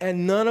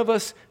 and none of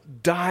us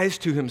dies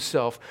to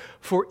himself.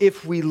 For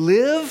if we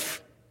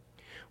live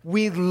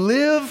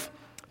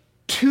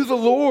to the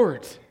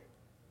Lord.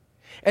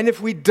 And if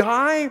we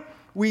die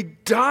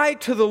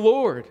to the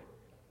Lord.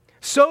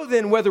 So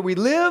then, whether we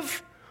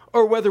live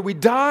or whether we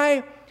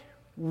die,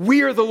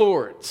 we are the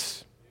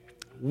Lord's.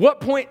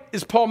 What point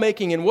is Paul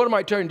making, and what am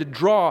I trying to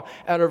draw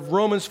out of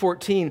Romans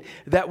 14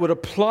 that would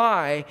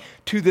apply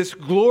to this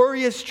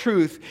glorious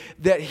truth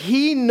that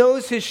he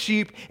knows his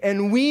sheep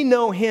and we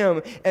know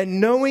him, and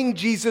knowing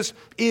Jesus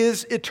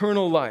is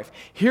eternal life?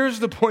 Here's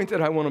the point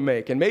that I want to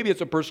make, and maybe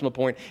it's a personal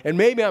point, and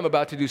maybe I'm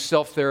about to do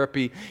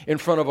self-therapy in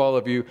front of all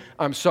of you.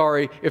 I'm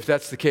sorry if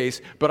that's the case,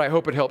 but I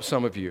hope it helps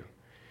some of you.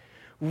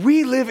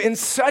 We live in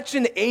such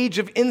an age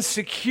of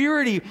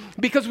insecurity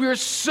because we are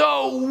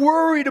so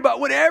worried about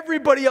what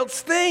everybody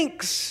else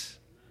thinks.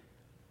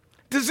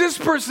 Does this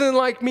person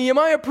like me? Am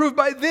I approved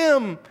by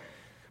them?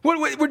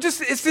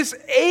 It's this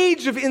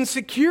age of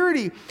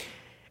insecurity.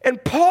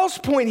 And Paul's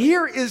point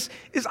here is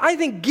I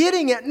think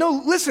getting at,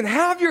 no, listen,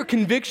 have your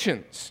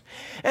convictions.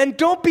 And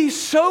don't be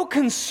so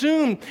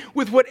consumed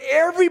with what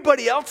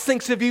everybody else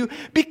thinks of you,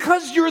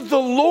 because you're the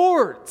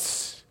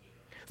Lord's.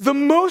 The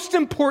most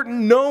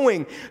important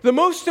knowing, the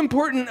most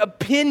important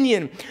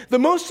opinion, the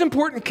most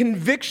important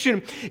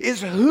conviction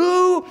is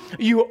who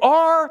you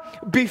are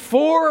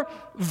before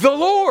the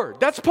Lord.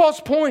 That's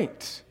Paul's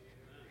point.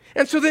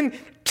 And so then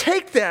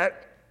take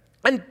that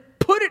and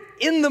put it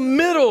in the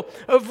middle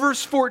of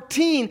verse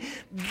 14.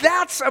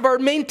 That's of our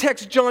main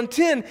text, John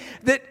 10,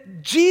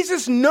 that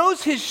Jesus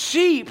knows his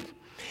sheep,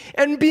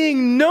 and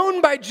being known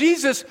by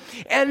Jesus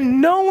and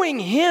knowing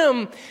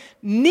him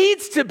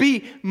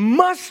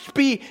must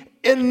be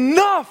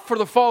enough for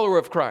the follower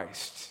of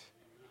Christ.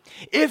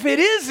 If it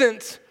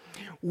isn't,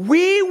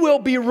 we will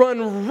be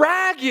run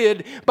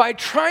ragged by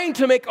trying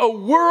to make a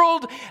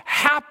world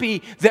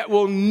happy that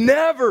will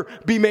never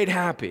be made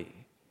happy.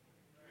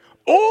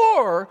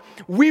 Or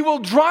we will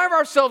drive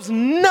ourselves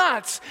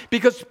nuts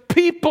because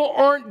people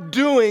aren't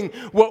doing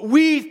what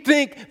we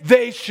think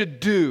they should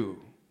do.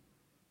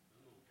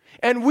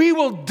 And we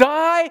will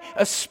die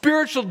a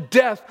spiritual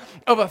death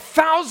of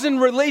 1,000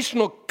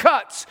 relational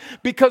cuts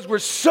because we're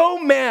so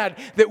mad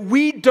that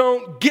we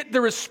don't get the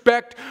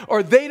respect,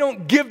 or they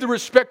don't give the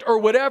respect, or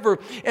whatever.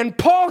 And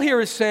Paul here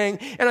is saying,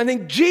 and I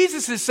think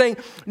Jesus is saying,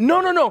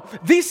 no.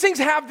 These things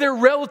have their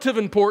relative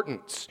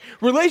importance.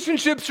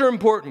 Relationships are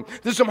important.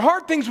 There's some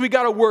hard things we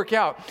got to work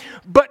out.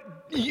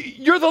 But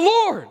you're the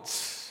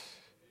Lord's.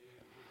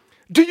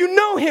 Do you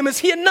know him? Is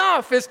he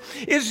enough?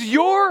 Is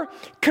your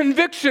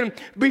conviction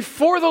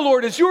before the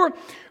Lord, is your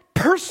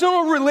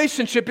personal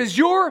relationship, is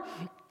your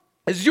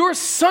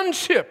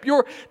sonship,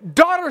 your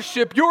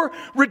daughtership, your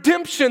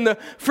redemption, the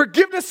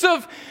forgiveness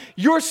of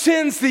your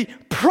sins, the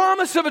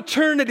promise of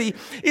eternity,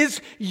 is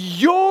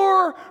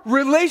your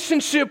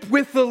relationship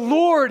with the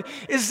Lord,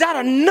 is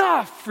that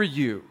enough for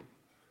you?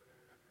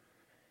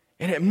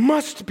 And it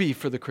must be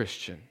for the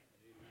Christian.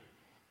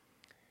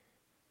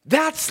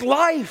 That's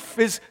life,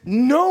 is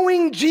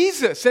knowing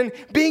Jesus and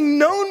being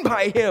known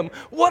by him.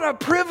 What a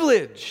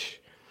privilege.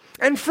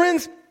 And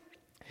friends,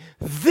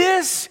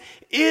 this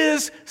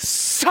is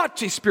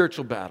such a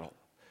spiritual battle.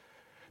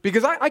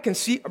 Because I can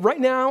see, right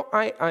now,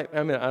 I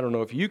mean, I don't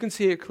know if you can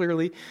see it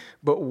clearly,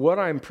 but what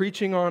I'm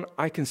preaching on,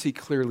 I can see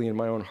clearly in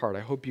my own heart. I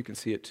hope you can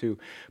see it too.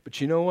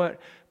 But you know what?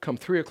 Come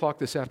 3 o'clock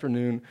this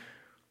afternoon,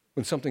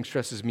 when something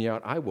stresses me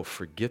out, I will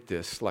forget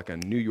this like a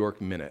New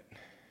York minute.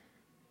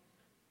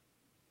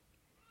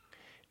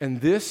 And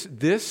this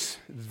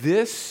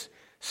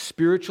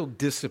spiritual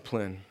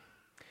discipline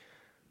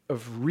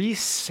of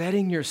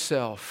resetting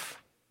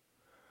yourself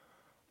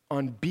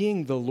on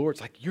being the Lord's,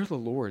 like you're the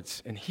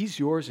Lord's and he's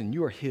yours and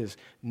you are his,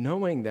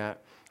 knowing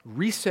that,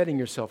 resetting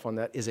yourself on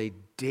that is a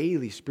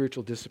daily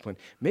spiritual discipline.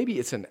 Maybe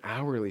it's an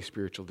hourly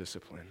spiritual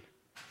discipline.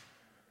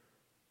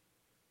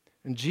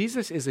 And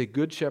Jesus is a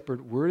good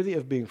shepherd worthy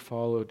of being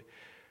followed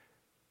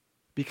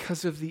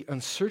because of the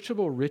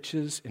unsearchable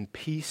riches and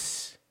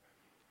peace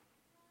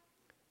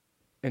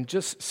and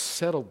just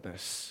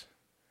settledness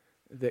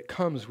that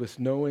comes with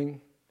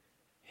knowing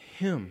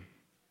him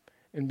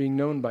and being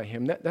known by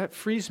him. That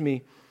frees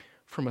me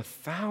from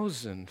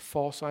 1,000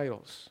 false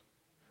idols.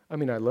 I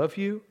mean, I love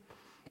you.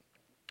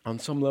 On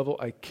some level,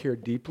 I care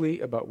deeply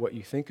about what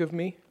you think of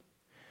me.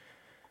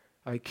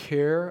 I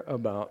care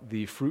about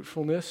the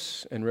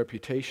fruitfulness and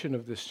reputation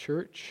of this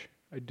church.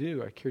 I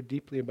do. I care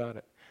deeply about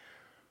it.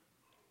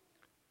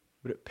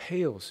 But it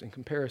pales in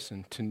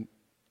comparison to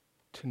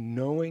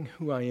knowing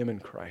who I am in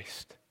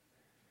Christ.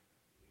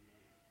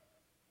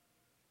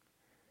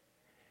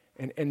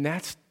 And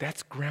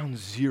that's ground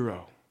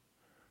zero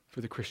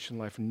for the Christian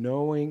life.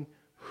 Knowing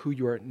who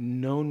you are,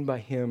 known by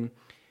Him,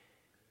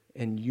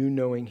 and you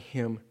knowing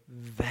Him,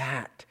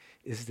 that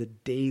is the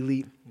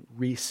daily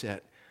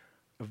reset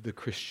of the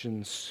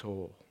Christian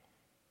soul.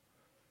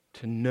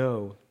 To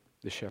know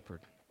the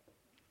shepherd.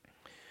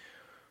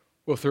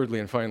 Well, thirdly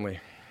and finally,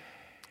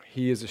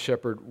 He is a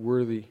shepherd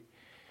worthy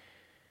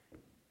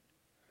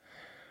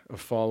of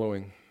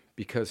following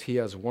because He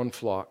has one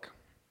flock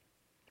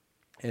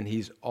and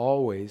He's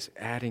always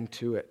adding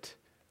to it.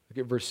 Look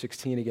at verse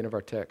 16 again of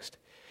our text.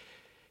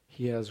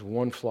 He has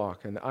one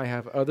flock, and I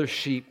have other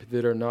sheep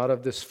that are not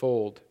of this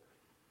fold.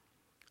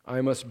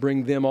 I must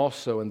bring them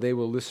also, and they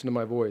will listen to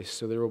my voice.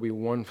 So there will be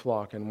one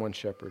flock and one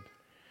shepherd.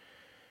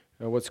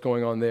 Now, what's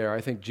going on there?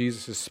 I think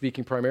Jesus is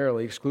speaking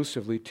primarily,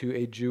 exclusively to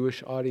a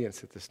Jewish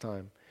audience at this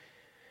time.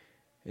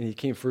 And He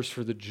came first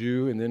for the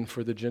Jew and then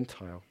for the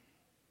Gentile.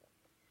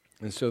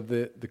 And so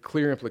the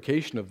clear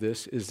implication of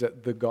this is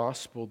that the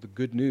gospel, the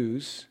good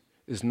news,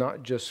 is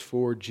not just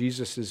for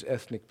Jesus'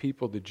 ethnic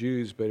people, the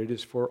Jews, but it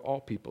is for all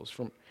peoples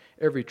from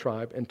every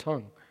tribe and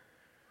tongue.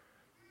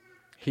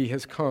 He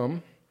has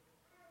come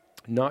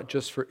not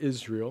just for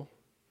Israel,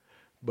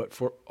 but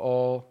for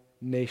all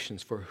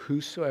nations, for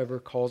whosoever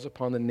calls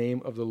upon the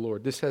name of the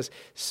Lord. This has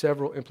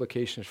several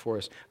implications for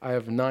us. I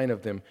have 9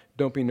 of them.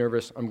 Don't be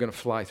nervous. I'm going to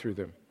fly through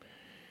them.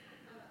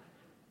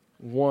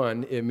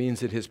 1, it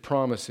means that His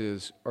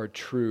promises are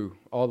true.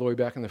 All the way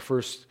back in the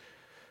first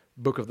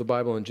book of the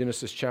Bible in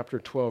Genesis chapter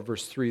 12,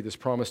 verse 3, this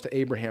promise to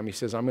Abraham. He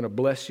says, I'm going to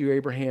bless you,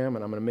 Abraham,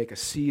 and I'm going to make a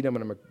seed. I'm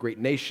going to make a great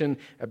nation.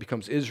 That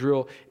becomes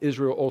Israel.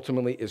 Israel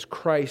ultimately is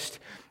Christ.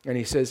 And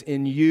He says,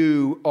 in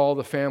you, all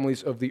the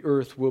families of the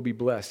earth will be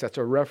blessed. That's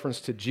a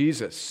reference to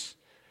Jesus.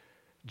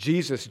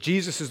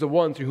 Jesus is the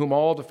one through whom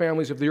all the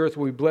families of the earth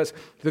will be blessed.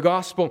 The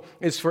gospel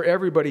is for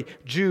everybody,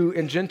 Jew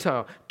and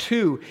Gentile.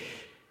 2,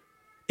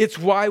 it's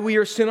why we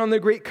are sent on the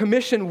Great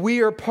Commission.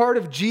 We are part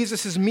of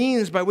Jesus'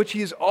 means by which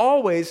He is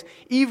always,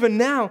 even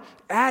now,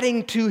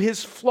 adding to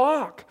His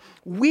flock.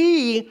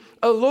 We,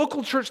 a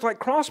local church like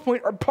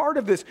Crosspoint, are part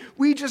of this.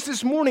 We just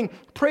this morning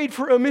prayed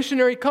for a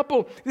missionary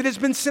couple that has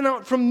been sent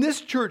out from this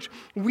church.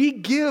 We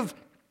give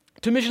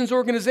to missions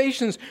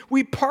organizations.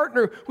 We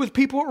partner with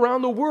people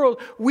around the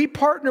world. We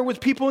partner with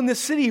people in this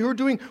city who are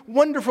doing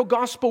wonderful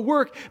gospel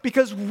work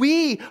because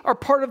we are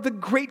part of the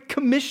Great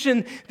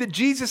Commission that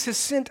Jesus has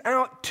sent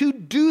out to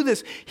do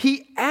this.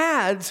 He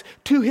adds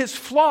to His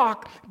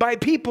flock by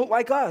people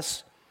like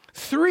us.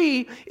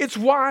 3, it's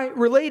why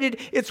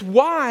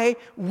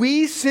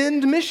we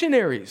send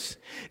missionaries.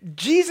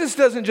 Jesus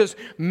doesn't just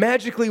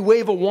magically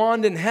wave a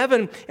wand in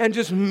heaven and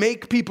just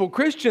make people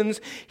Christians.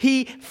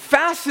 He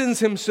fastens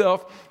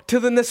Himself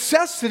to the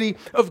necessity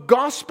of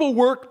gospel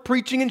work,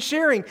 preaching, and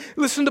sharing.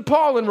 Listen to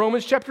Paul in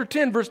Romans chapter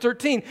 10, verse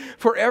 13.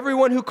 For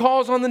everyone who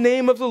calls on the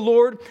name of the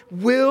Lord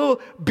will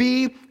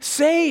be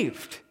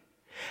saved.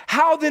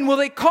 How then will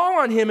they call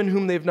on Him in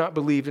whom they have not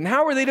believed? And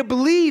how are they to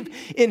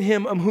believe in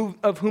Him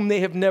of whom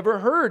they have never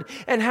heard?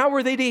 And how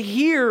are they to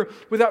hear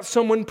without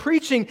someone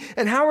preaching?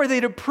 And how are they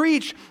to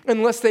preach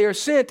unless they are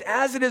sent?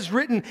 As it is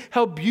written,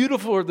 how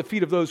beautiful are the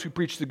feet of those who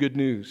preach the good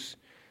news.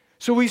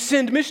 So we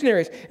send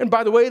missionaries. And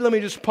by the way, let me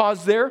just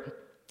pause there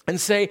and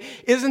say,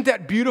 isn't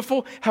that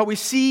beautiful how we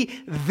see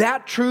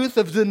that truth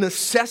of the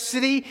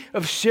necessity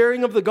of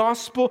sharing of the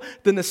gospel,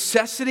 the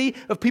necessity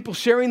of people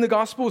sharing the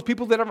gospel with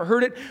people that haven't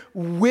heard it,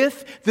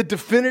 with the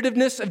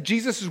definitiveness of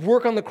Jesus'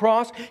 work on the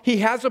cross? He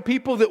has a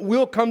people that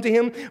will come to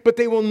Him, but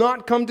they will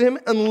not come to Him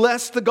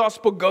unless the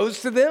gospel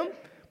goes to them.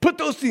 Put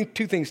those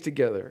 2 things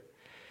together.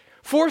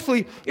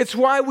 Fourthly, it's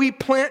why we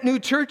plant new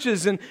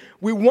churches, and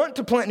we want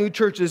to plant new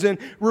churches and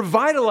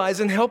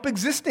revitalize and help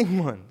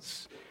existing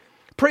ones.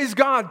 Praise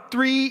God,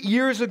 3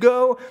 years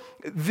ago,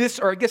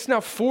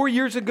 4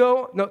 years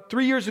ago,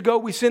 3 years ago,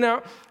 we sent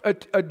out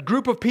a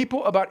group of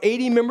people, about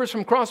 80 members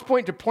from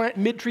Crosspoint, to plant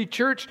Midtree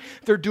Church.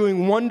 They're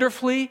doing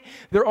wonderfully.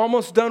 They're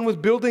almost done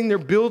with building their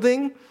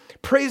building.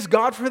 Praise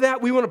God for that.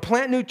 We want to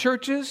plant new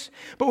churches,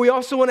 but we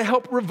also want to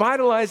help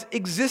revitalize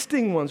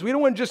existing ones. We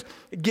don't want to just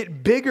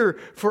get bigger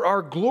for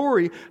our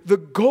glory. The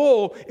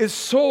goal is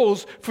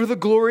souls for the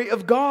glory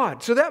of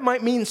God. So that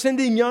might mean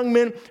sending young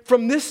men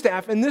from this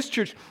staff and this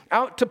church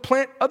out to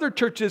plant other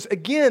churches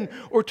again,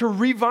 or to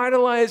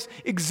revitalize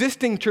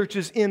existing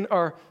churches in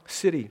our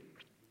city.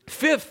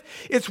 5th,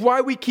 it's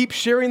why we keep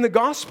sharing the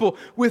gospel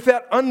with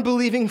that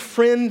unbelieving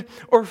friend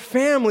or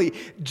family.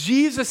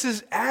 Jesus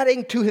is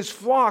adding to His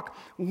flock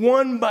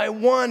one by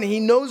one. He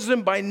knows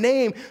them by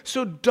name.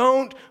 So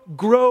don't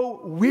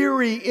grow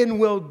weary in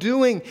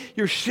well-doing.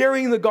 You're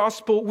sharing the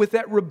gospel with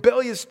that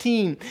rebellious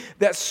teen,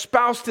 that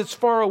spouse that's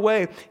far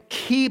away.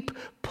 Keep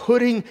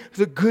putting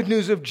the good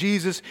news of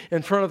Jesus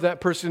in front of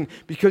that person,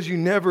 because you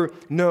never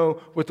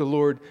know what the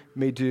Lord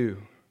may do.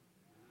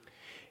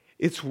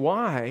 It's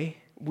why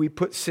we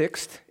put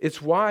sixth.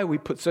 It's why we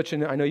put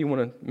I know you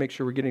want to make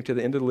sure we're getting to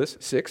the end of the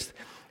list, sixth.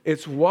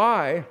 It's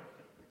why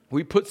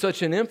we put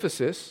such an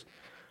emphasis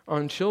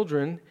on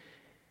children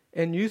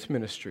and youth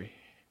ministry.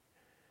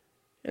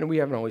 And we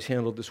haven't always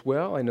handled this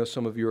well. I know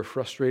some of you are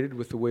frustrated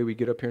with the way we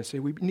get up here and say,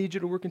 we need you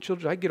to work in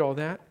children. I get all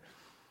that.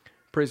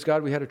 Praise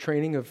God, we had a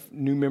training of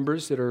new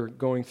members that are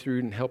going through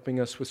and helping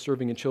us with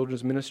serving in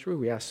children's ministry.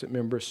 We ask that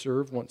members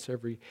serve once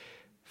every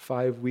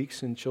 5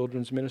 weeks in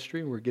children's ministry,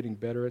 and we're getting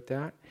better at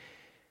that.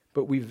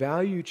 But we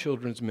value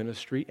children's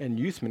ministry and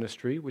youth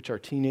ministry, which our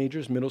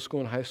teenagers, middle school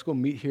and high school,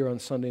 meet here on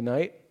Sunday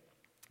night,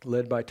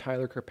 led by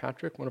Tyler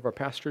Kirkpatrick, one of our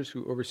pastors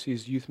who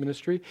oversees youth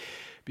ministry,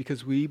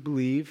 because we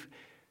believe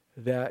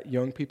that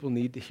young people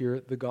need to hear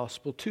the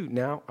gospel too.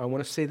 Now, I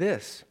want to say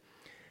this.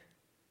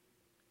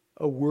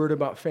 A word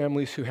about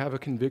families who have a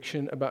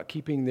conviction about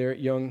keeping their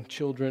young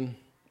children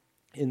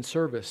in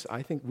service.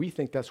 We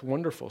think that's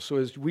wonderful. So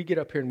as we get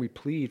up here and we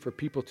plead for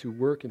people to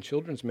work in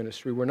children's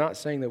ministry, we're not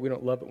saying that we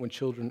don't love it when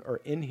children are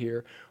in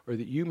here, or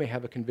that you may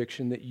have a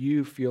conviction that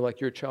you feel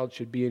like your child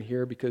should be in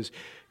here because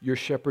you're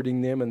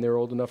shepherding them and they're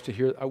old enough to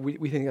hear.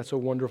 We think that's a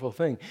wonderful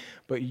thing.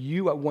 But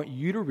I want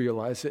you to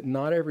realize that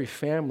not every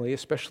family,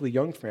 especially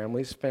young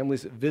families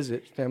that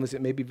visit, families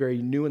that may be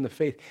very new in the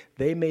faith,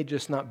 they may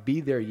just not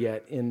be there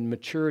yet in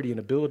maturity and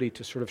ability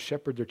to sort of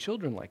shepherd their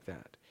children like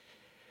that.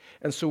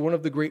 And so one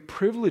of the great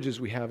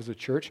privileges we have as a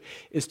church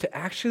is to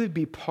actually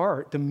be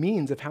the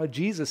means of how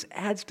Jesus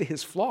adds to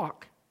his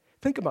flock.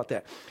 Think about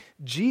that.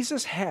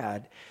 Jesus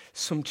had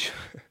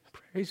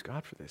praise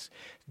God for this.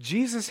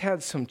 Jesus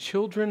had some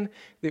children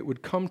that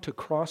would come to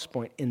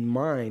Crosspoint in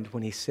mind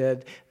when he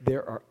said,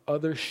 there are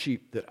other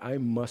sheep that I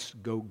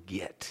must go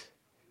get.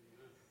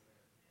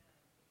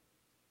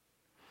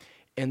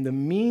 And the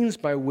means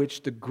by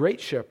which the great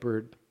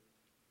shepherd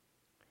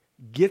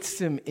gets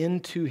them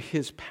into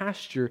his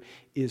pasture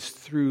is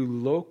through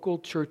local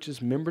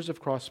churches, members of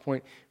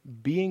Crosspoint,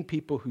 being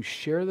people who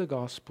share the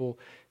gospel,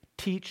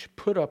 teach,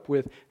 put up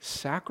with,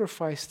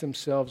 sacrifice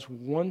themselves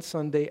one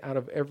Sunday out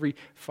of every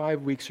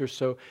 5 weeks or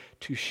so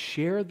to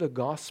share the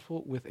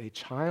gospel with a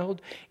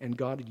child, and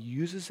God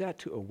uses that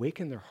to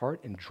awaken their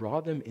heart and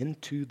draw them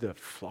into the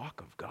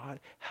flock of God.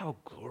 How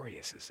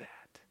glorious is that?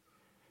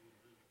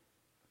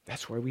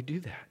 That's why we do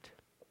that.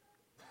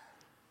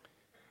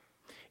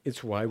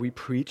 It's why we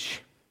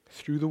preach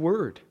through the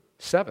Word.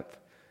 Seventh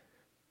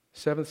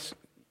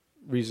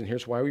reason,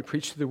 here's why we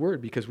preach through the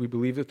Word, because we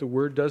believe that the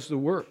Word does the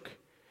work.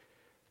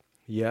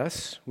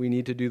 Yes, we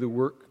need to do the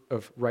work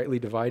of rightly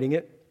dividing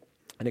it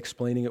and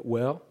explaining it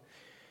well.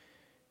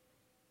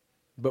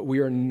 But we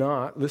are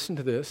not, listen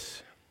to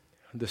this,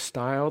 the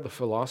style, the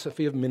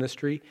philosophy of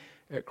ministry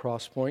at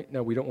Crosspoint.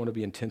 Now, we don't want to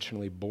be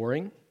intentionally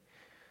boring,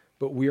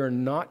 but we are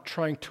not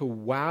trying to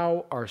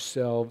wow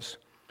ourselves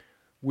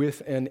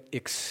with an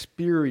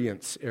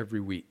experience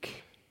every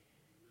week.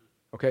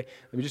 Okay?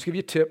 Let me just give you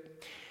a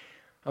tip.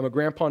 I'm a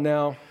grandpa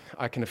now.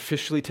 I can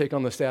officially take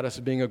on the status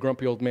of being a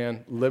grumpy old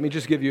man. Let me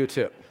just give you a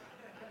tip.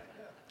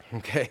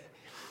 Okay?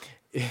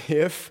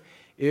 If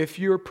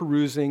you're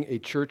perusing a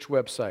church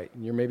website,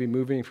 and you're maybe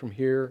moving from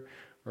here,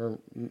 or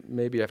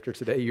maybe after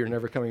today you're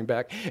never coming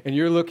back, and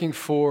you're looking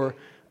for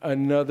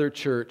another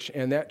church,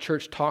 and that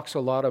church talks a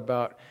lot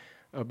about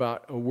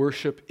a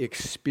worship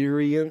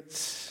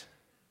experience,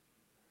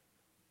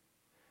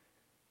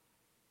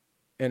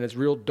 and it's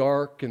real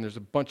dark, and there's a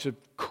bunch of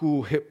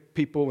cool, hip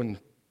people, and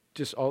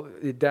just all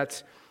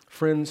that's,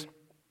 friends,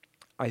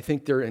 I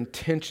think their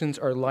intentions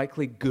are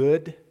likely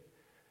good,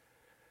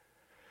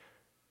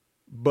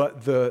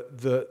 but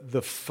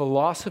the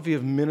philosophy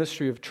of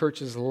ministry of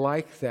churches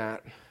like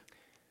that,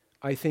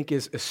 I think,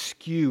 is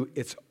askew.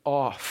 It's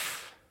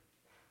off.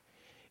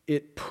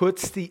 It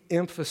puts the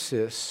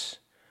emphasis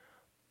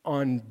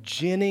on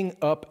ginning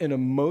up an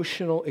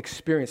emotional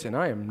experience, and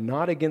I am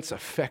not against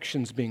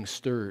affections being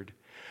stirred.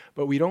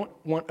 But we don't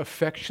want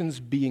affections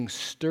being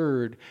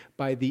stirred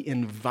by the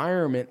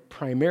environment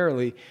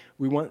primarily.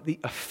 We want the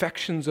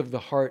affections of the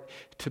heart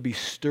to be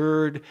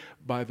stirred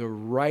by the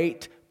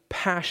right,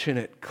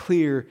 passionate,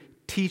 clear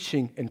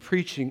teaching and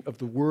preaching of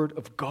the Word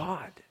of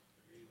God.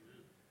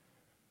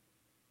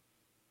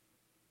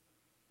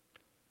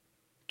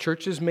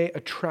 Churches may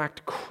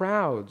attract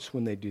crowds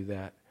when they do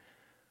that,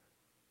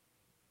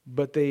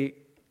 but they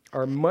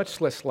are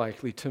much less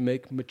likely to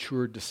make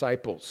mature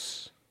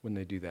disciples when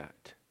they do that.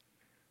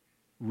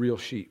 Real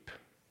sheep.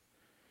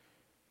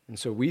 And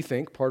so we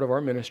think part of our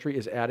ministry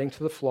is adding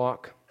to the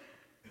flock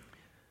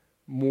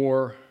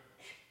more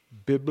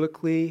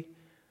biblically,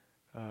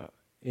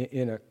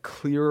 in a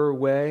clearer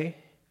way,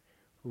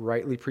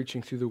 rightly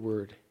preaching through the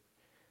Word.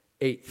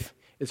 Eighth,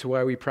 it's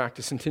why we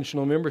practice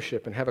intentional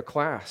membership and have a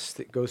class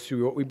that goes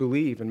through what we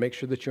believe and make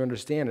sure that you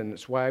understand. And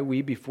it's why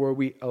we, before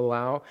we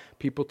allow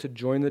people to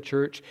join the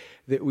church,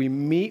 that we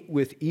meet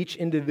with each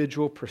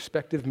individual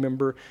prospective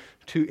member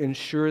to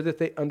ensure that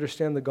they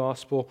understand the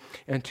gospel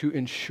and to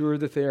ensure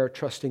that they are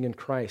trusting in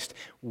Christ.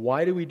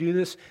 Why do we do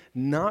this?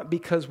 Not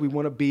because we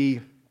want to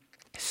be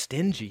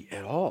stingy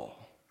at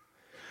all,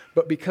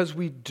 but because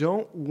we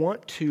don't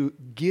want to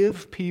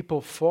give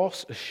people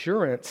false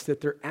assurance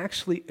that they're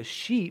actually a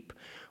sheep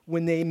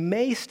when they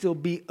may still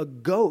be a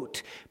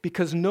goat,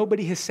 because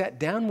nobody has sat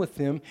down with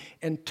them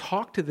and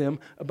talked to them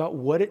about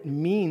what it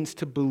means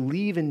to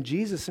believe in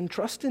Jesus and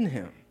trust in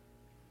him.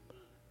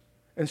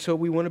 And so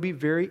we want to be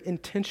very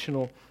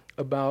intentional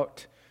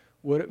about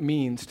what it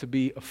means to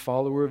be a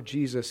follower of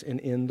Jesus and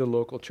in the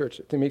local church.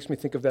 It makes me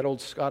think of that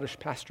old Scottish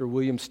pastor,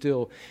 William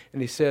Still,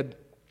 and he said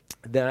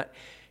that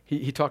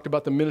he talked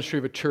about the ministry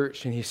of a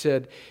church, and he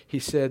said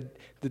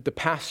that the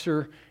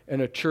pastor in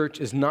a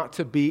church is not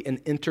to be an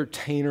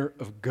entertainer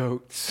of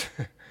goats.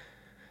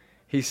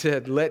 He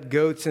said, let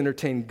goats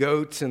entertain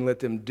goats and let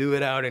them do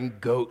it out in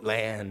goat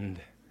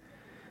land.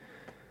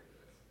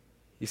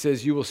 He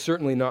says, you will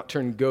certainly not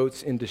turn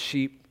goats into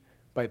sheep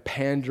by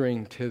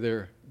pandering to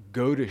their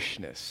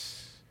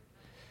goatishness.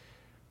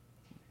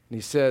 And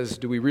he says,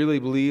 do we really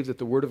believe that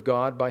the Word of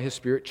God by His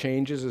Spirit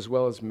changes as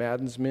well as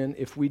maddens men?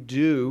 If we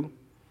do,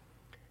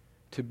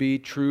 to be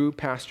true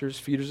pastors,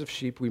 feeders of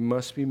sheep, we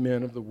must be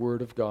men of the Word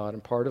of God.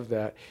 And part of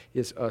that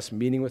is us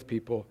meeting with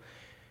people,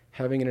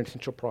 having an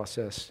intentional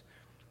process,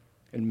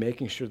 and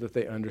making sure that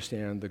they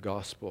understand the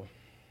gospel.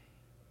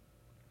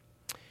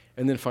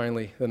 And then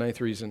finally, the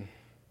ninth reason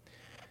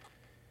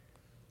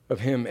of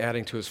Him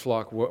adding to His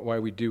flock, why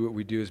we do what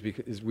we do, is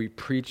because we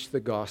preach the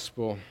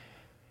gospel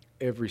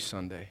every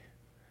Sunday.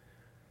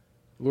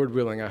 Lord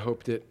willing, I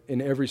hope that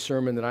in every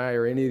sermon that I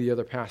or any of the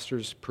other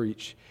pastors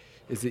preach,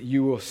 is that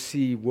you will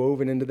see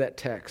woven into that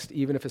text,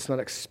 even if it's not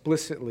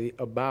explicitly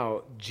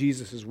about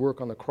Jesus' work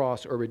on the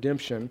cross or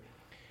redemption,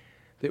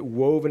 that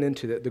woven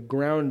into that, the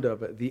ground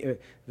of it,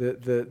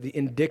 the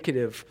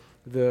indicative,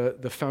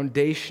 the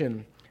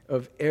foundation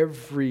of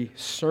every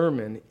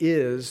sermon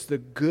is the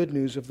good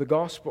news of the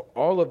gospel.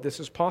 All of this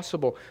is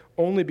possible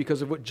only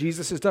because of what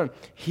Jesus has done.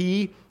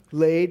 He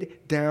laid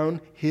down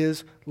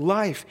His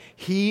life.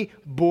 He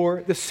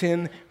bore the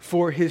sin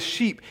for His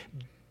sheep.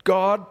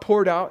 God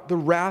poured out the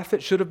wrath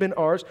that should have been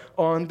ours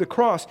on the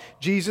cross.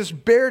 Jesus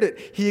bared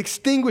it. He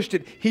extinguished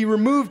it. He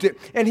removed it.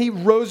 And He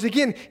rose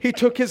again. He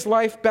took His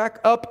life back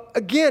up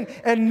again.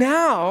 And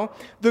now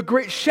the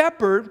great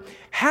shepherd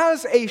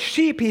has a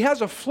sheep. He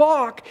has a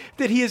flock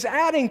that He is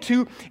adding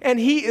to, and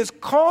He is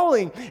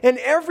calling. And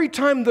every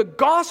time the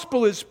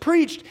gospel is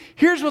preached,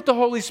 here's what the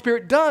Holy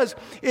Spirit does.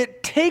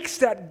 It takes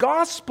that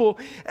gospel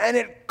and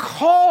it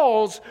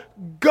calls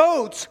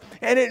goats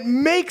and it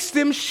makes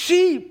them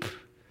sheep.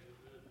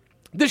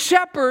 The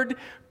shepherd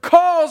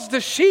calls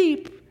the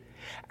sheep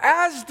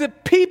as the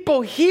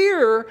people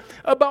hear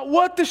about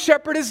what the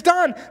shepherd has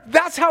done.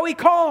 That's how he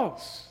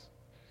calls.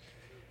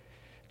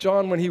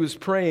 John, when he was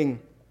praying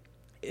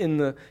in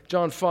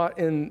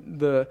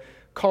the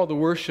call to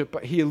worship,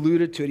 he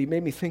alluded to it. He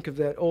made me think of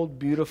that old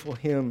beautiful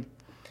hymn.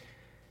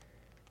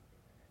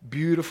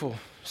 Beautiful,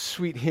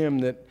 sweet hymn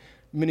that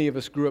many of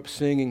us grew up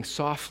singing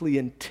softly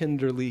and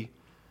tenderly.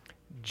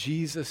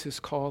 Jesus is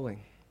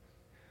calling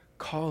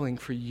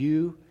for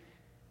you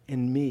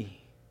and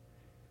me.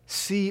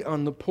 See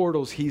on the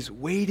portals, He's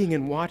waiting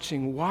and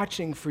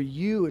watching for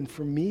you and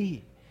for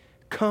me.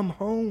 Come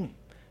home.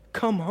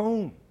 Come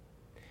home.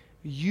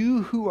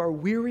 You who are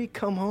weary,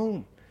 come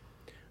home.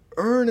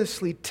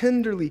 Earnestly,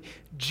 tenderly,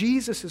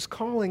 Jesus is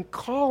calling,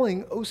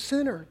 oh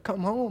sinner,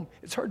 come home.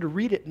 It's hard to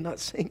read it and not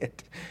sing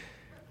it.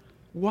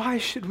 Why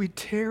should we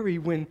tarry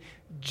when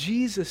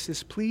Jesus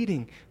is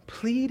pleading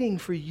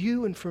for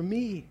you and for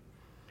me?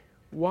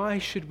 Why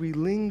should we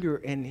linger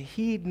and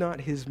heed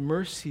not His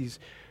mercies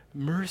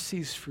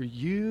for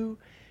you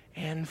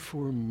and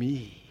for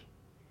me?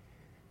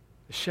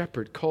 The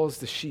shepherd calls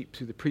the sheep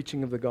through the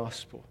preaching of the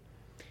gospel,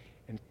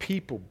 and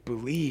people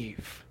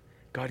believe.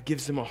 God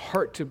gives them a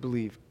heart to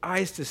believe,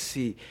 eyes to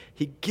see.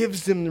 He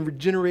gives them the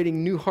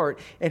regenerating new heart,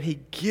 and He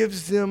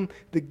gives them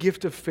the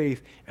gift of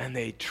faith, and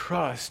they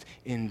trust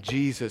in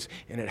Jesus,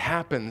 and it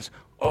happens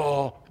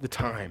all the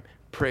time.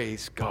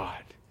 Praise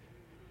God.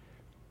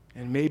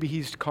 And maybe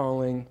He's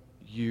calling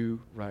you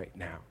right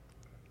now.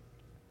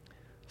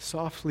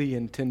 Softly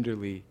and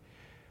tenderly,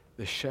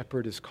 the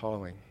shepherd is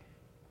calling.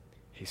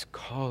 He's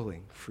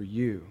calling for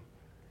you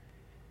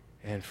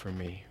and for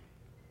me.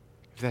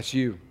 If that's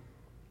you,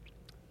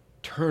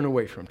 turn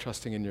away from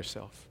trusting in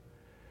yourself.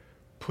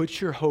 Put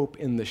your hope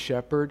in the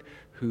shepherd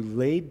who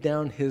laid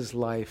down His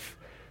life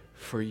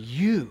for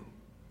you,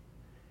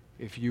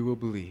 if you will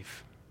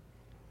believe.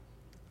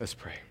 Let's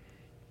pray.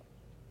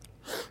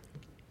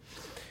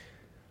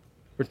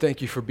 Lord,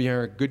 thank You for being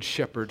our good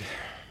shepherd,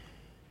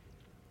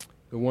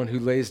 the one who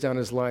lays down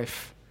His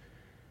life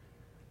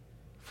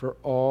for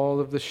all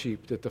of the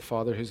sheep that the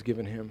Father has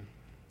given Him.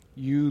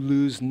 You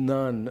lose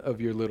none of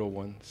Your little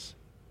ones.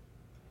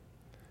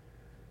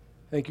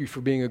 Thank You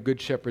for being a good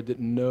shepherd that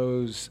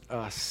knows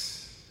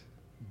us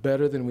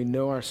better than we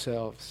know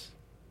ourselves.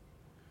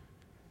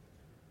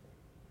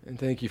 And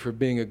thank You for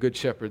being a good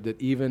shepherd that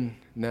even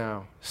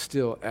now,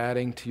 still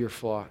adding to Your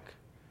flock.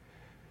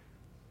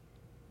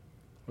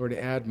 Lord,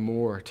 add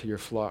more to Your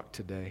flock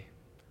today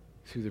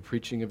through the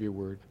preaching of Your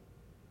word.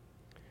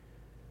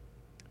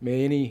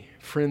 May any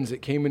friends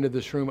that came into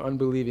this room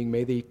unbelieving,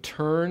 may they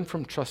turn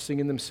from trusting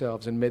in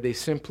themselves, and may they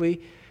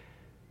simply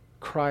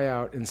cry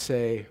out and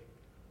say,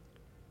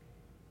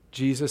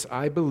 Jesus,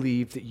 I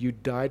believe that you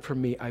died for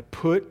me. I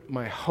put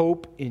my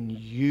hope in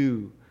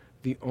you,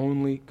 the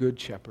only good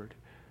shepherd.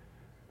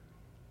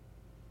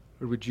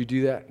 Or would you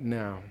do that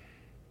now?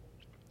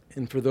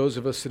 And for those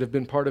of us that have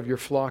been part of your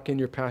flock and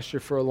your pasture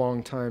for a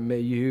long time, may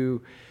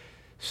you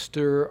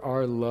stir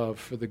our love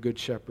for the good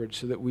shepherd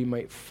so that we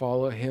might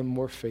follow him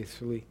more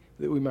faithfully,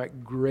 that we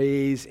might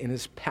graze in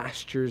his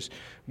pastures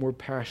more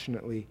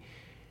passionately,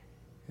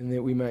 and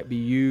that we might be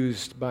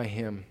used by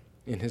him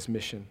in his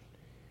mission.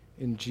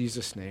 In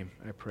Jesus' name,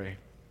 I pray.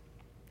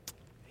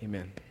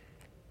 Amen.